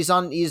far, but he's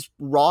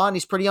raw and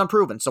he's pretty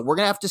unproven. So we're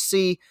going to have to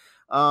see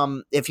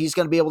if he's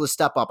going to be able to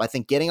step up. I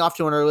think getting off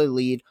to an early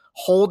lead,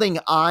 holding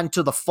on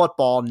to the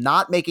football,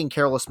 not making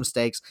careless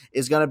mistakes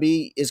is going to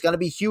be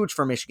huge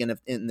for Michigan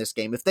in this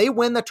game. If they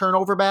win the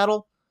turnover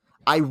battle,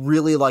 I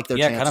really like their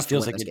chances. Yeah, it kind of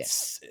feels like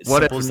it's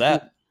simple as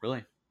that,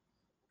 really.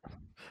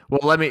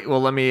 Well,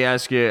 let me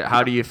ask you,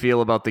 how do you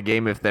feel about the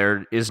game if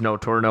there is no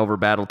turnover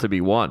battle to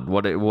be won?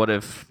 What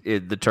if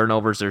the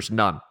turnovers, there's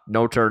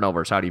no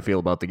turnovers? How do you feel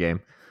about the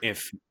game?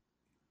 If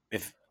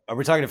are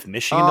we talking if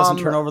Michigan doesn't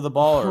turn over the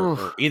ball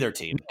or either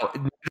team?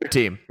 Neither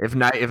team. If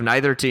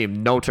neither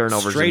team, no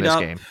turnovers in this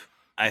game.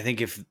 I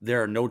think if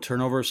there are no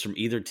turnovers from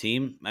either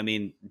team, I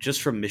mean,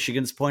 just from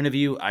Michigan's point of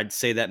view, I'd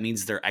say that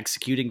means they're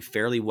executing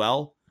fairly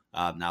well.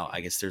 Now,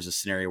 I guess there's a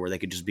scenario where they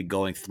could just be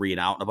going 3 and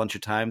out a bunch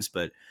of times,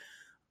 but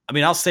I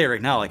mean, I'll say it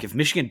right now, like if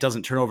Michigan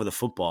doesn't turn over the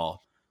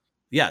football,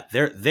 I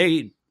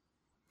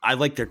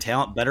like their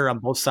talent better on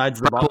both sides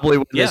of the ball. Probably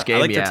win this game, I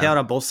like their talent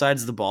on both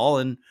sides of the ball,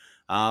 and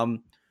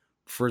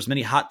for as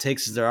many hot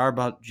takes as there are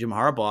about Jim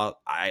Harbaugh,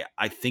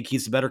 I think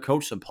he's a better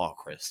coach than Paul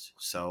Chryst.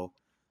 So,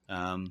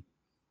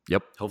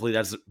 yep. Hopefully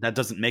that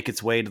doesn't make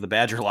its way into the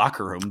Badger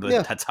locker room,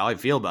 but that's how I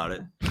feel about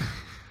it.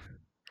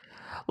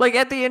 Like,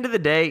 at the end of the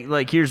day,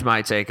 like, here's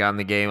my take on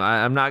the game.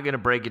 I'm not going to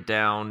break it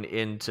down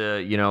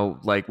into,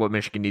 like, what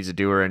Michigan needs to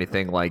do or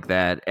anything like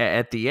that.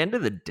 At the end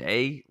of the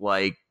day,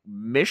 like,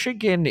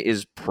 Michigan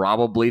is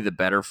probably the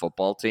better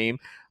football team.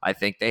 I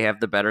think they have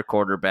the better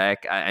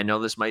quarterback. I know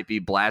this might be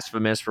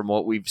blasphemous from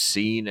what we've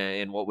seen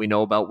and what we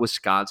know about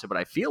Wisconsin, but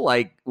I feel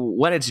like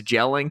when it's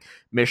gelling,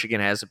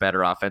 Michigan has a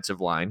better offensive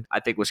line. I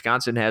think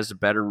Wisconsin has a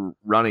better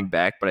running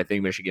back, but I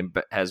think Michigan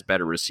has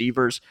better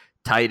receivers,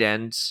 tight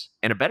ends,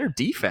 and a better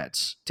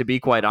defense, to be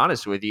quite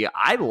honest with you.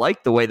 I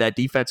like the way that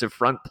defensive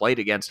front played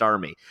against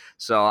Army.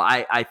 So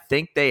I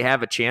think they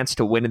have a chance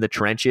to win in the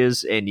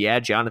trenches. And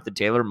yeah, Jonathan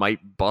Taylor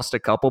might bust a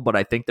couple, but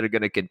I think they're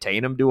going to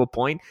contain him to a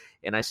point.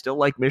 And I still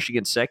like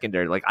Michigan's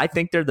secondary. Like, I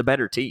think they're the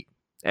better team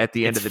at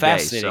the end of the day.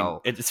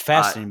 So it's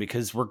fascinating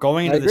because we're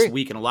going into this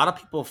week, and a lot of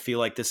people feel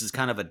like this is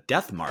kind of a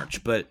death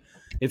march. But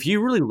if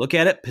you really look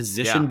at it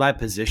position by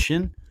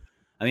position,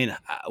 I mean,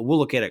 we'll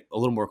look at it a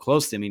little more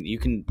closely. I mean, you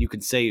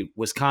can say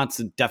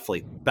Wisconsin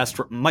definitely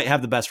might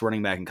have the best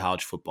running back in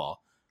college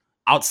football.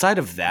 Outside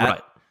of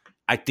that,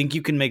 I think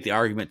you can make the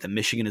argument that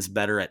Michigan is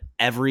better at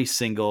every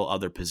single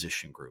other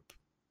position group,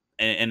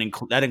 and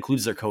that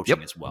includes their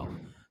coaching as well.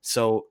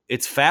 So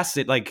it's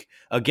fascinating. Like,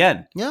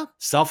 again,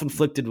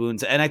 self-inflicted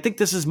wounds. And I think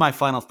this is my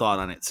final thought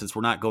on it, since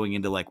we're not going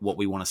into like what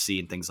we want to see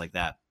and things like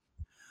that.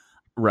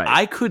 Right.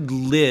 I could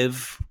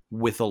live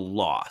with a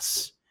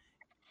loss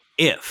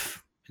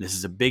if, and this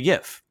is a big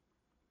if,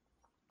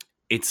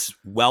 it's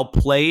well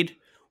played,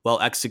 well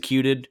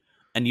executed,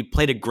 and you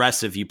played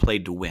aggressive, you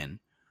played to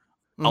win.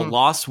 Mm-hmm. A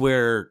loss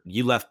where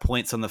you left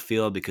points on the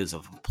field because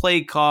of a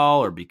play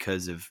call or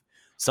because of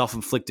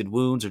self-inflicted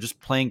wounds or just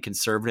playing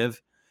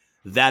conservative,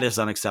 that is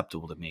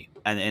unacceptable to me.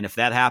 And if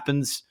that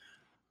happens,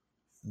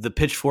 the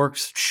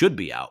pitchforks should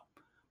be out.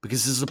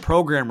 because this is a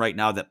program right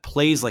now that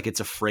plays like it's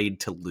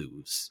afraid to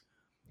lose.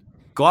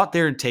 Go out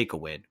there and take a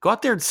win. Go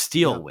out there and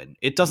steal a win.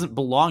 It doesn't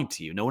belong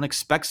to you. No one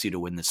expects you to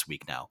win this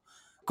week now.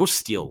 Go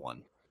steal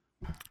one.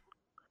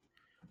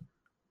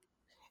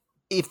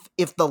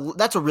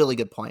 That's a really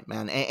good point,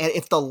 man. And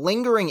if the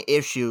lingering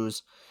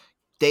issues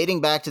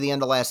dating back to the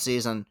end of last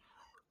season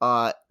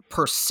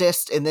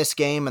persist in this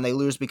game and they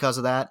lose because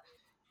of that,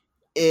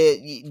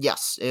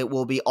 it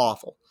will be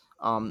awful.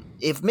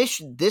 If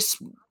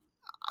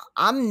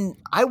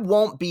I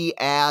won't be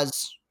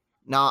as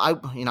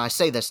now. I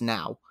say this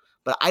now,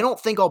 but I don't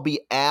think I'll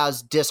be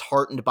as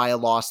disheartened by a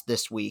loss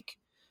this week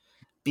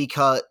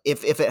because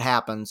if it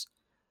happens,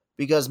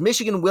 because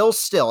Michigan will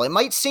still. It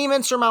might seem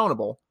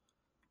insurmountable,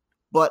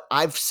 but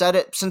I've said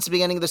it since the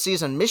beginning of the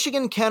season.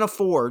 Michigan can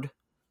afford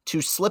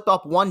to slip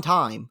up one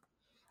time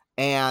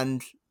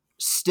and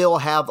still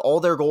have all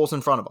their goals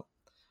in front of them.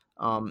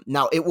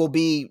 Now it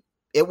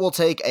will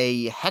take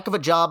a heck of a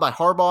job by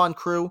Harbaugh and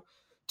crew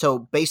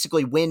to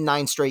basically win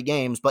 9 straight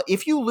games. But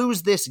if you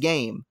lose this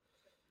game,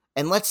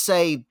 and let's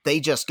say they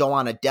just go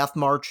on a death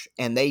march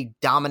and they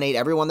dominate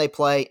everyone they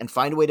play and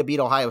find a way to beat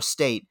Ohio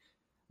State,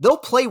 they'll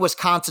play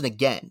Wisconsin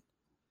again,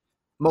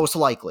 most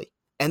likely.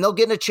 And they'll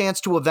get a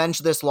chance to avenge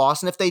this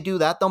loss. And if they do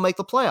that, they'll make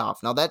the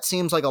playoff. Now, that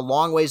seems like a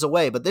long ways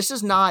away, but this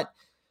is not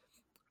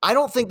 – I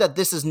don't think that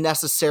this is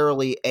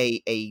necessarily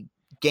a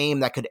game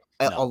that could –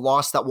 a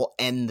loss that will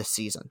end the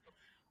season.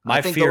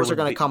 I think those are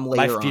going to come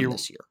later on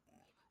this year.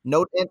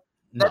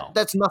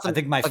 That's nothing. I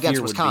think my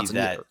fear would be that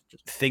either.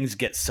 Things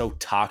get so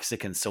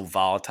toxic and so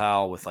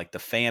volatile with like the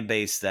fan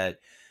base that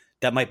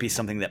might be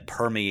something that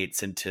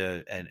permeates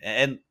into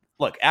and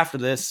look, after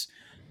this,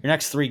 your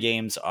next 3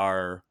 games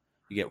are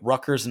you get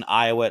Rutgers and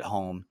Iowa at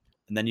home,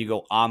 and then you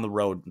go on the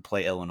road and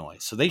play Illinois.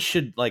 So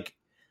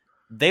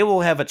they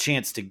will have a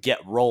chance to get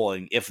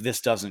rolling if this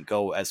doesn't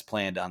go as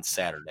planned on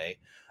Saturday.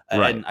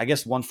 Right. And I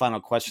guess one final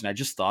question, I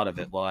just thought of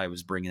it while I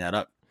was bringing that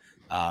up.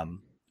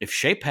 If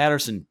Shea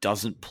Patterson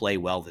doesn't play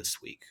well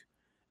this week,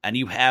 and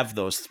you have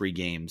those 3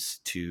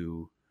 games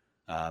to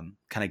kind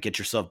of get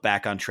yourself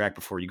back on track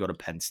before you go to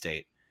Penn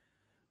State,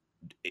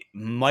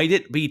 might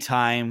it be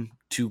time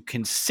to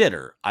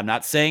consider, I'm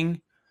not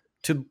saying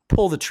to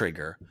pull the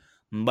trigger,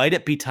 might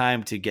it be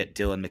time to get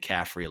Dylan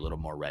McCaffrey a little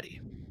more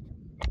ready?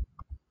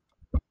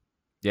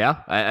 Yeah,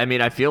 I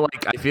mean, I feel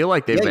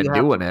like they've been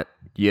doing it,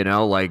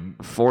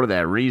 for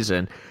that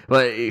reason.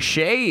 But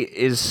Shea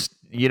is,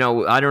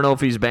 I don't know if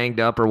he's banged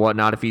up or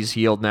whatnot, if he's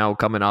healed now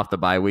coming off the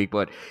bye week.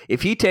 But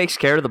if he takes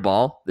care of the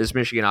ball, this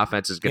Michigan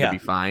offense is going to be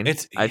fine.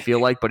 I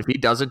feel like, but if he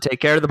doesn't take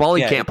care of the ball,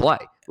 he can't play.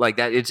 Like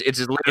that, it's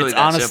literally. It's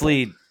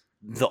honestly simple.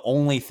 The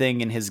only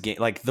thing in his game,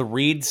 like the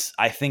reads.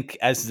 I think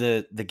as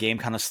the game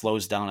kind of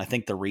slows down, I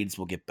think the reads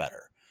will get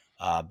better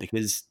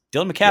because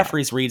Dylan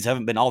McCaffrey's reads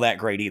haven't been all that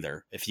great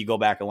either. If you go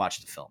back and watch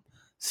the film,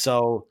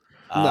 so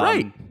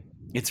right.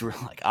 It's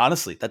like,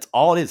 honestly, that's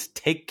all it is.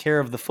 Take care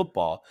of the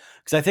football.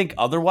 Because I think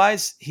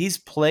otherwise he's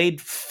played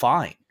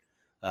fine.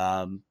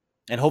 And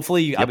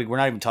hopefully, I mean, we're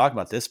not even talking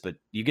about this, but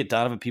you get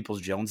Donovan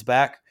Peoples-Jones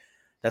back.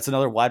 That's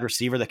another wide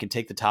receiver that can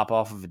take the top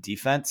off of a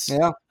defense.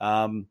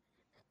 Yeah.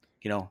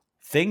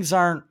 Things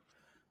aren't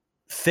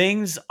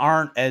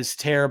as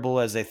terrible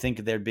as they think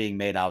they're being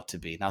made out to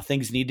be. Now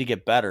things need to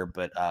get better,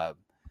 but I'm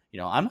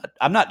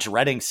not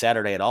dreading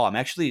Saturday at all.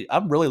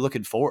 I'm really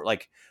looking forward.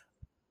 Like,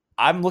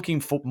 I'm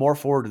looking more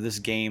forward to this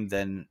game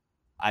than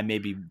I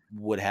maybe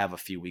would have a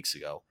few weeks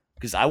ago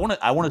because I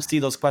want to see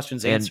those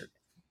questions answered.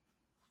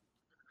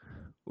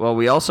 Well,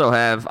 we also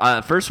have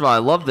first of all, I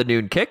love the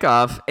noon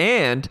kickoff,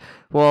 and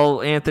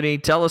well, Anthony,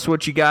 tell us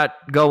what you got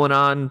going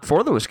on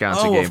for the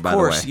Wisconsin game. By the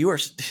way, you are.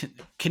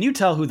 Can you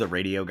tell who the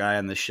radio guy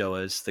on this show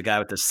is? The guy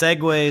with the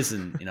segues,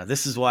 and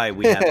this is why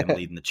we have him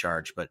leading the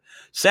charge. But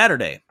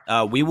Saturday,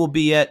 we will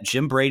be at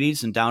Jim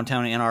Brady's in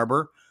downtown Ann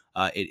Arbor.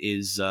 It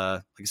is,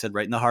 like I said,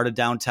 right in the heart of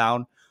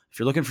downtown. If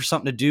you're looking for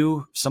something to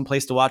do,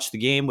 someplace to watch the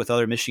game with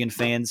other Michigan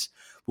fans,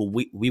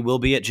 we will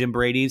be at Jim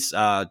Brady's.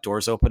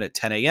 Doors open at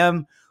 10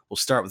 a.m. We'll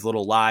start with a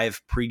little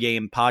live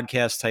pregame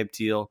podcast type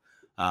deal.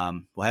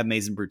 We'll have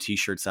Maize n Brew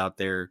t-shirts out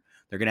there.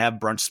 They're going to have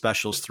brunch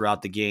specials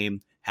throughout the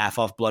game, half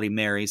off Bloody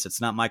Marys.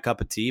 It's not my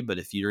cup of tea, but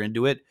if you're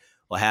into it,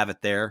 we'll have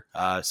it there.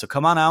 So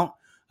come on out.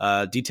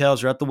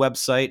 Details are at the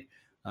website.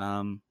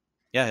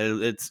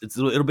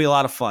 It'll be a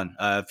lot of fun.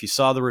 If you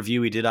saw the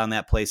review we did on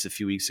that place a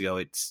few weeks ago,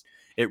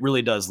 it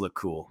really does look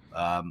cool.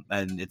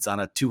 And it's on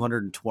a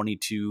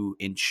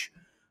 222-inch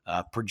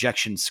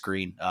projection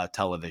screen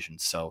television.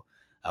 So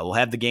we'll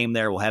have the game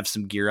there. We'll have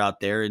some gear out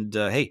there, and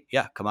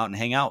come out and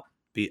hang out.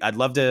 I'd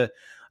love to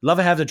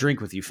have a drink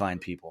with you fine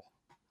people.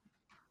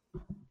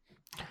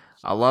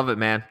 I love it,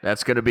 man.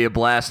 That's going to be a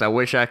blast. I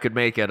wish I could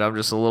make it. I'm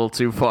just a little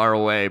too far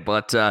away.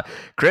 But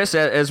Chris,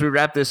 as we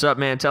wrap this up,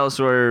 man, tell us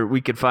where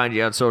we can find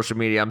you on social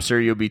media. I'm sure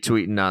you'll be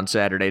tweeting on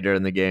Saturday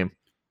during the game.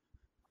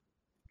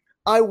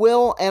 I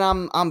will,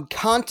 and I'm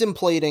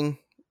contemplating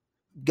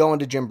going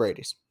to Jim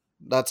Brady's.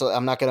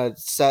 I'm not going to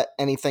set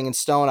anything in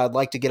stone. I'd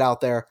like to get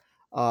out there.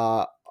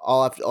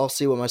 I'll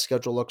see what my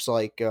schedule looks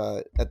like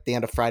at the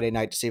end of Friday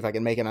night to see if I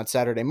can make it on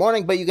Saturday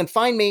morning. But you can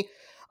find me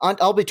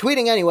I'll be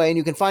tweeting anyway, and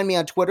you can find me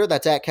on Twitter.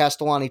 That's at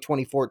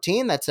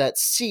Castellani2014. That's at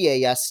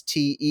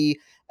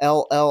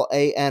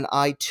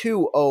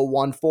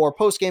CASTELLANI2014.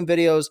 Post-game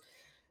videos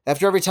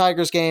after every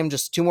Tigers game,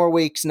 just 2 more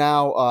weeks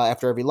now,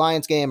 after every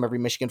Lions game, every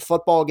Michigan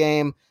football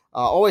game.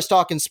 Always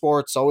talking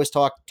sports, always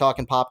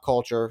talking pop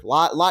culture.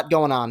 Lot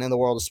going on in the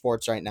world of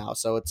sports right now.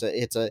 So it's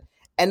a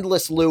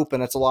endless loop,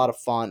 and it's a lot of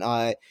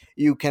fun.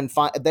 You can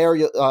find there.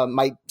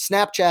 My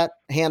Snapchat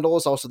handle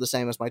is also the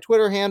same as my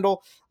Twitter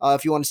handle.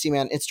 If you want to see me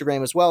on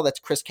Instagram as well, that's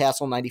Chris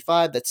Castle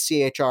 95. That's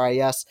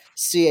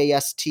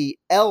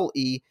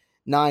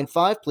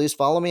ChrisCastle95. Please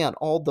follow me on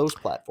all those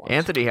platforms.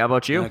 Anthony, how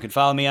about you? You can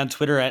follow me on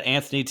Twitter at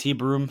Anthony T.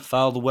 Broom.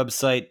 Follow the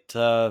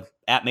website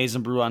at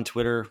Mason Brew on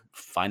Twitter.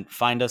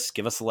 Find us.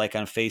 Give us a like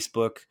on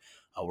Facebook.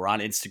 We're on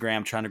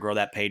Instagram, trying to grow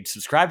that page.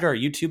 Subscribe to our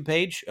YouTube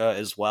page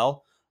as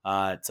well.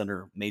 It's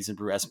under Mason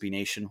Brew SB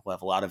Nation. We'll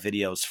have a lot of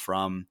videos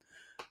from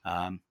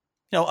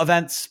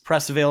events,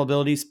 press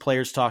availabilities,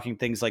 players talking,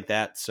 things like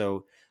that.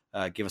 So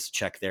give us a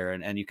check there.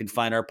 And you can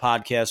find our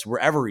podcast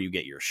wherever you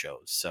get your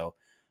shows. So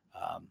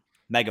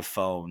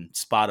Megaphone,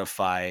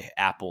 Spotify,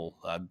 Apple,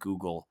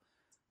 Google.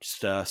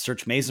 Just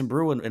search Mason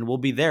Brew and we'll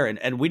be there.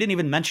 And we didn't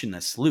even mention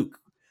this. Luke,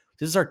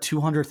 this is our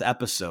 200th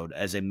episode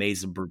as a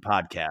Mason Brew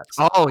podcast.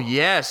 Oh,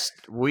 yes.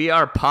 We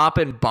are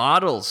popping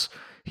bottles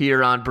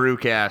here on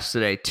Brewcast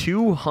today.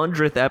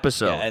 200th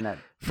episode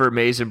for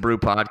Mason Brew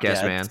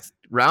podcast, man.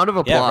 Round of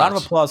applause. Yeah, round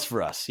of applause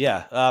for us.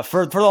 Yeah,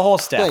 for the whole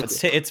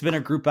staff. It's been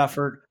a group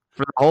effort.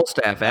 For the whole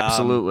staff,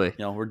 absolutely.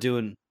 We're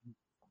doing...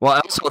 Well,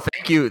 also,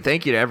 thank you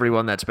to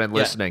everyone that's been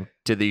listening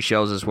to these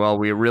shows as well.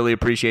 We really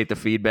appreciate the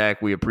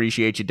feedback. We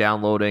appreciate you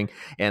downloading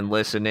and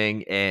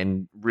listening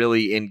and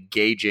really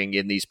engaging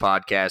in these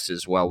podcasts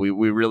as well. We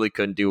really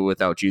couldn't do it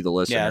without you, the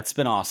listener. Yeah, it's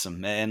been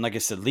awesome. And like I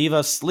said, leave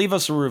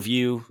us a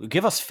review.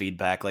 Give us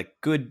feedback. Like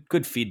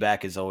good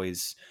feedback is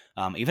always,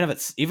 even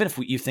if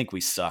you think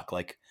we suck.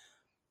 Like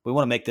we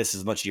want to make this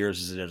as much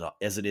yours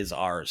as it is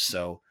ours.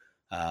 So.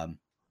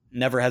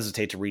 Never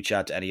hesitate to reach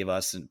out to any of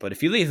us. But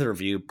if you leave the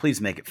review,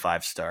 please make it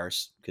 5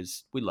 stars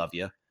because we love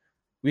you.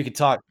 We could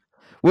talk.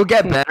 We'll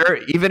get better.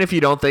 Even if you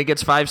don't think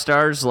it's 5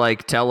 stars,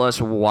 like tell us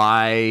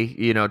why,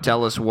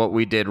 tell us what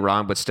we did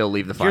wrong, but still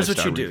leave the 5-star review. Here's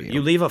what you do.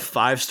 You leave a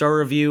 5-star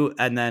review,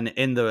 and then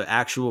in the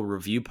actual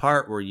review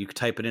part where you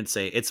type it in,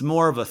 say it's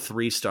more of a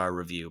 3-star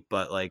review,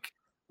 but like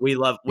I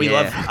love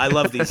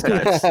these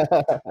guys.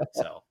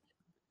 So.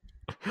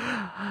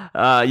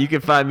 You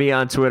can find me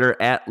on Twitter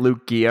at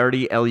Luke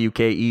Ghiardi,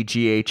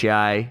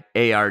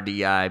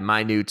 LukeGhiardi,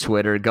 my new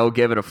Twitter. Go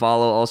give it a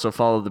follow. Also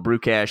follow the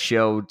Brewcast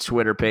Show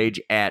Twitter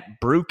page at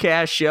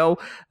Brewcast Show.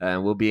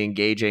 And we'll be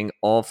engaging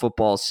all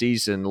football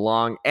season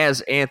long.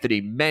 As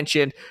Anthony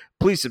mentioned,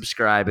 please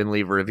subscribe and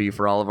leave a review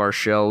for all of our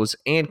shows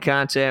and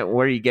content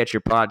where you get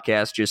your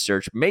podcast. Just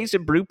search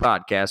Mason Brew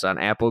Podcast on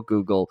Apple,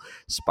 Google,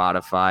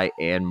 Spotify,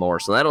 and more.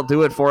 So that'll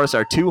do it for us,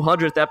 our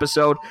 200th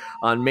episode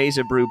on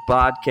Mason Brew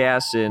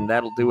Podcast, and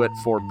that'll do it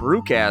for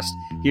Brewcast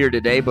here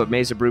today. But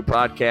Mason Brew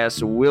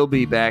Podcast will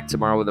be back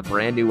tomorrow with a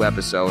brand new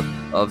episode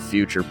of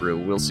Future Brew.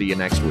 We'll see you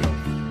next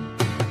week.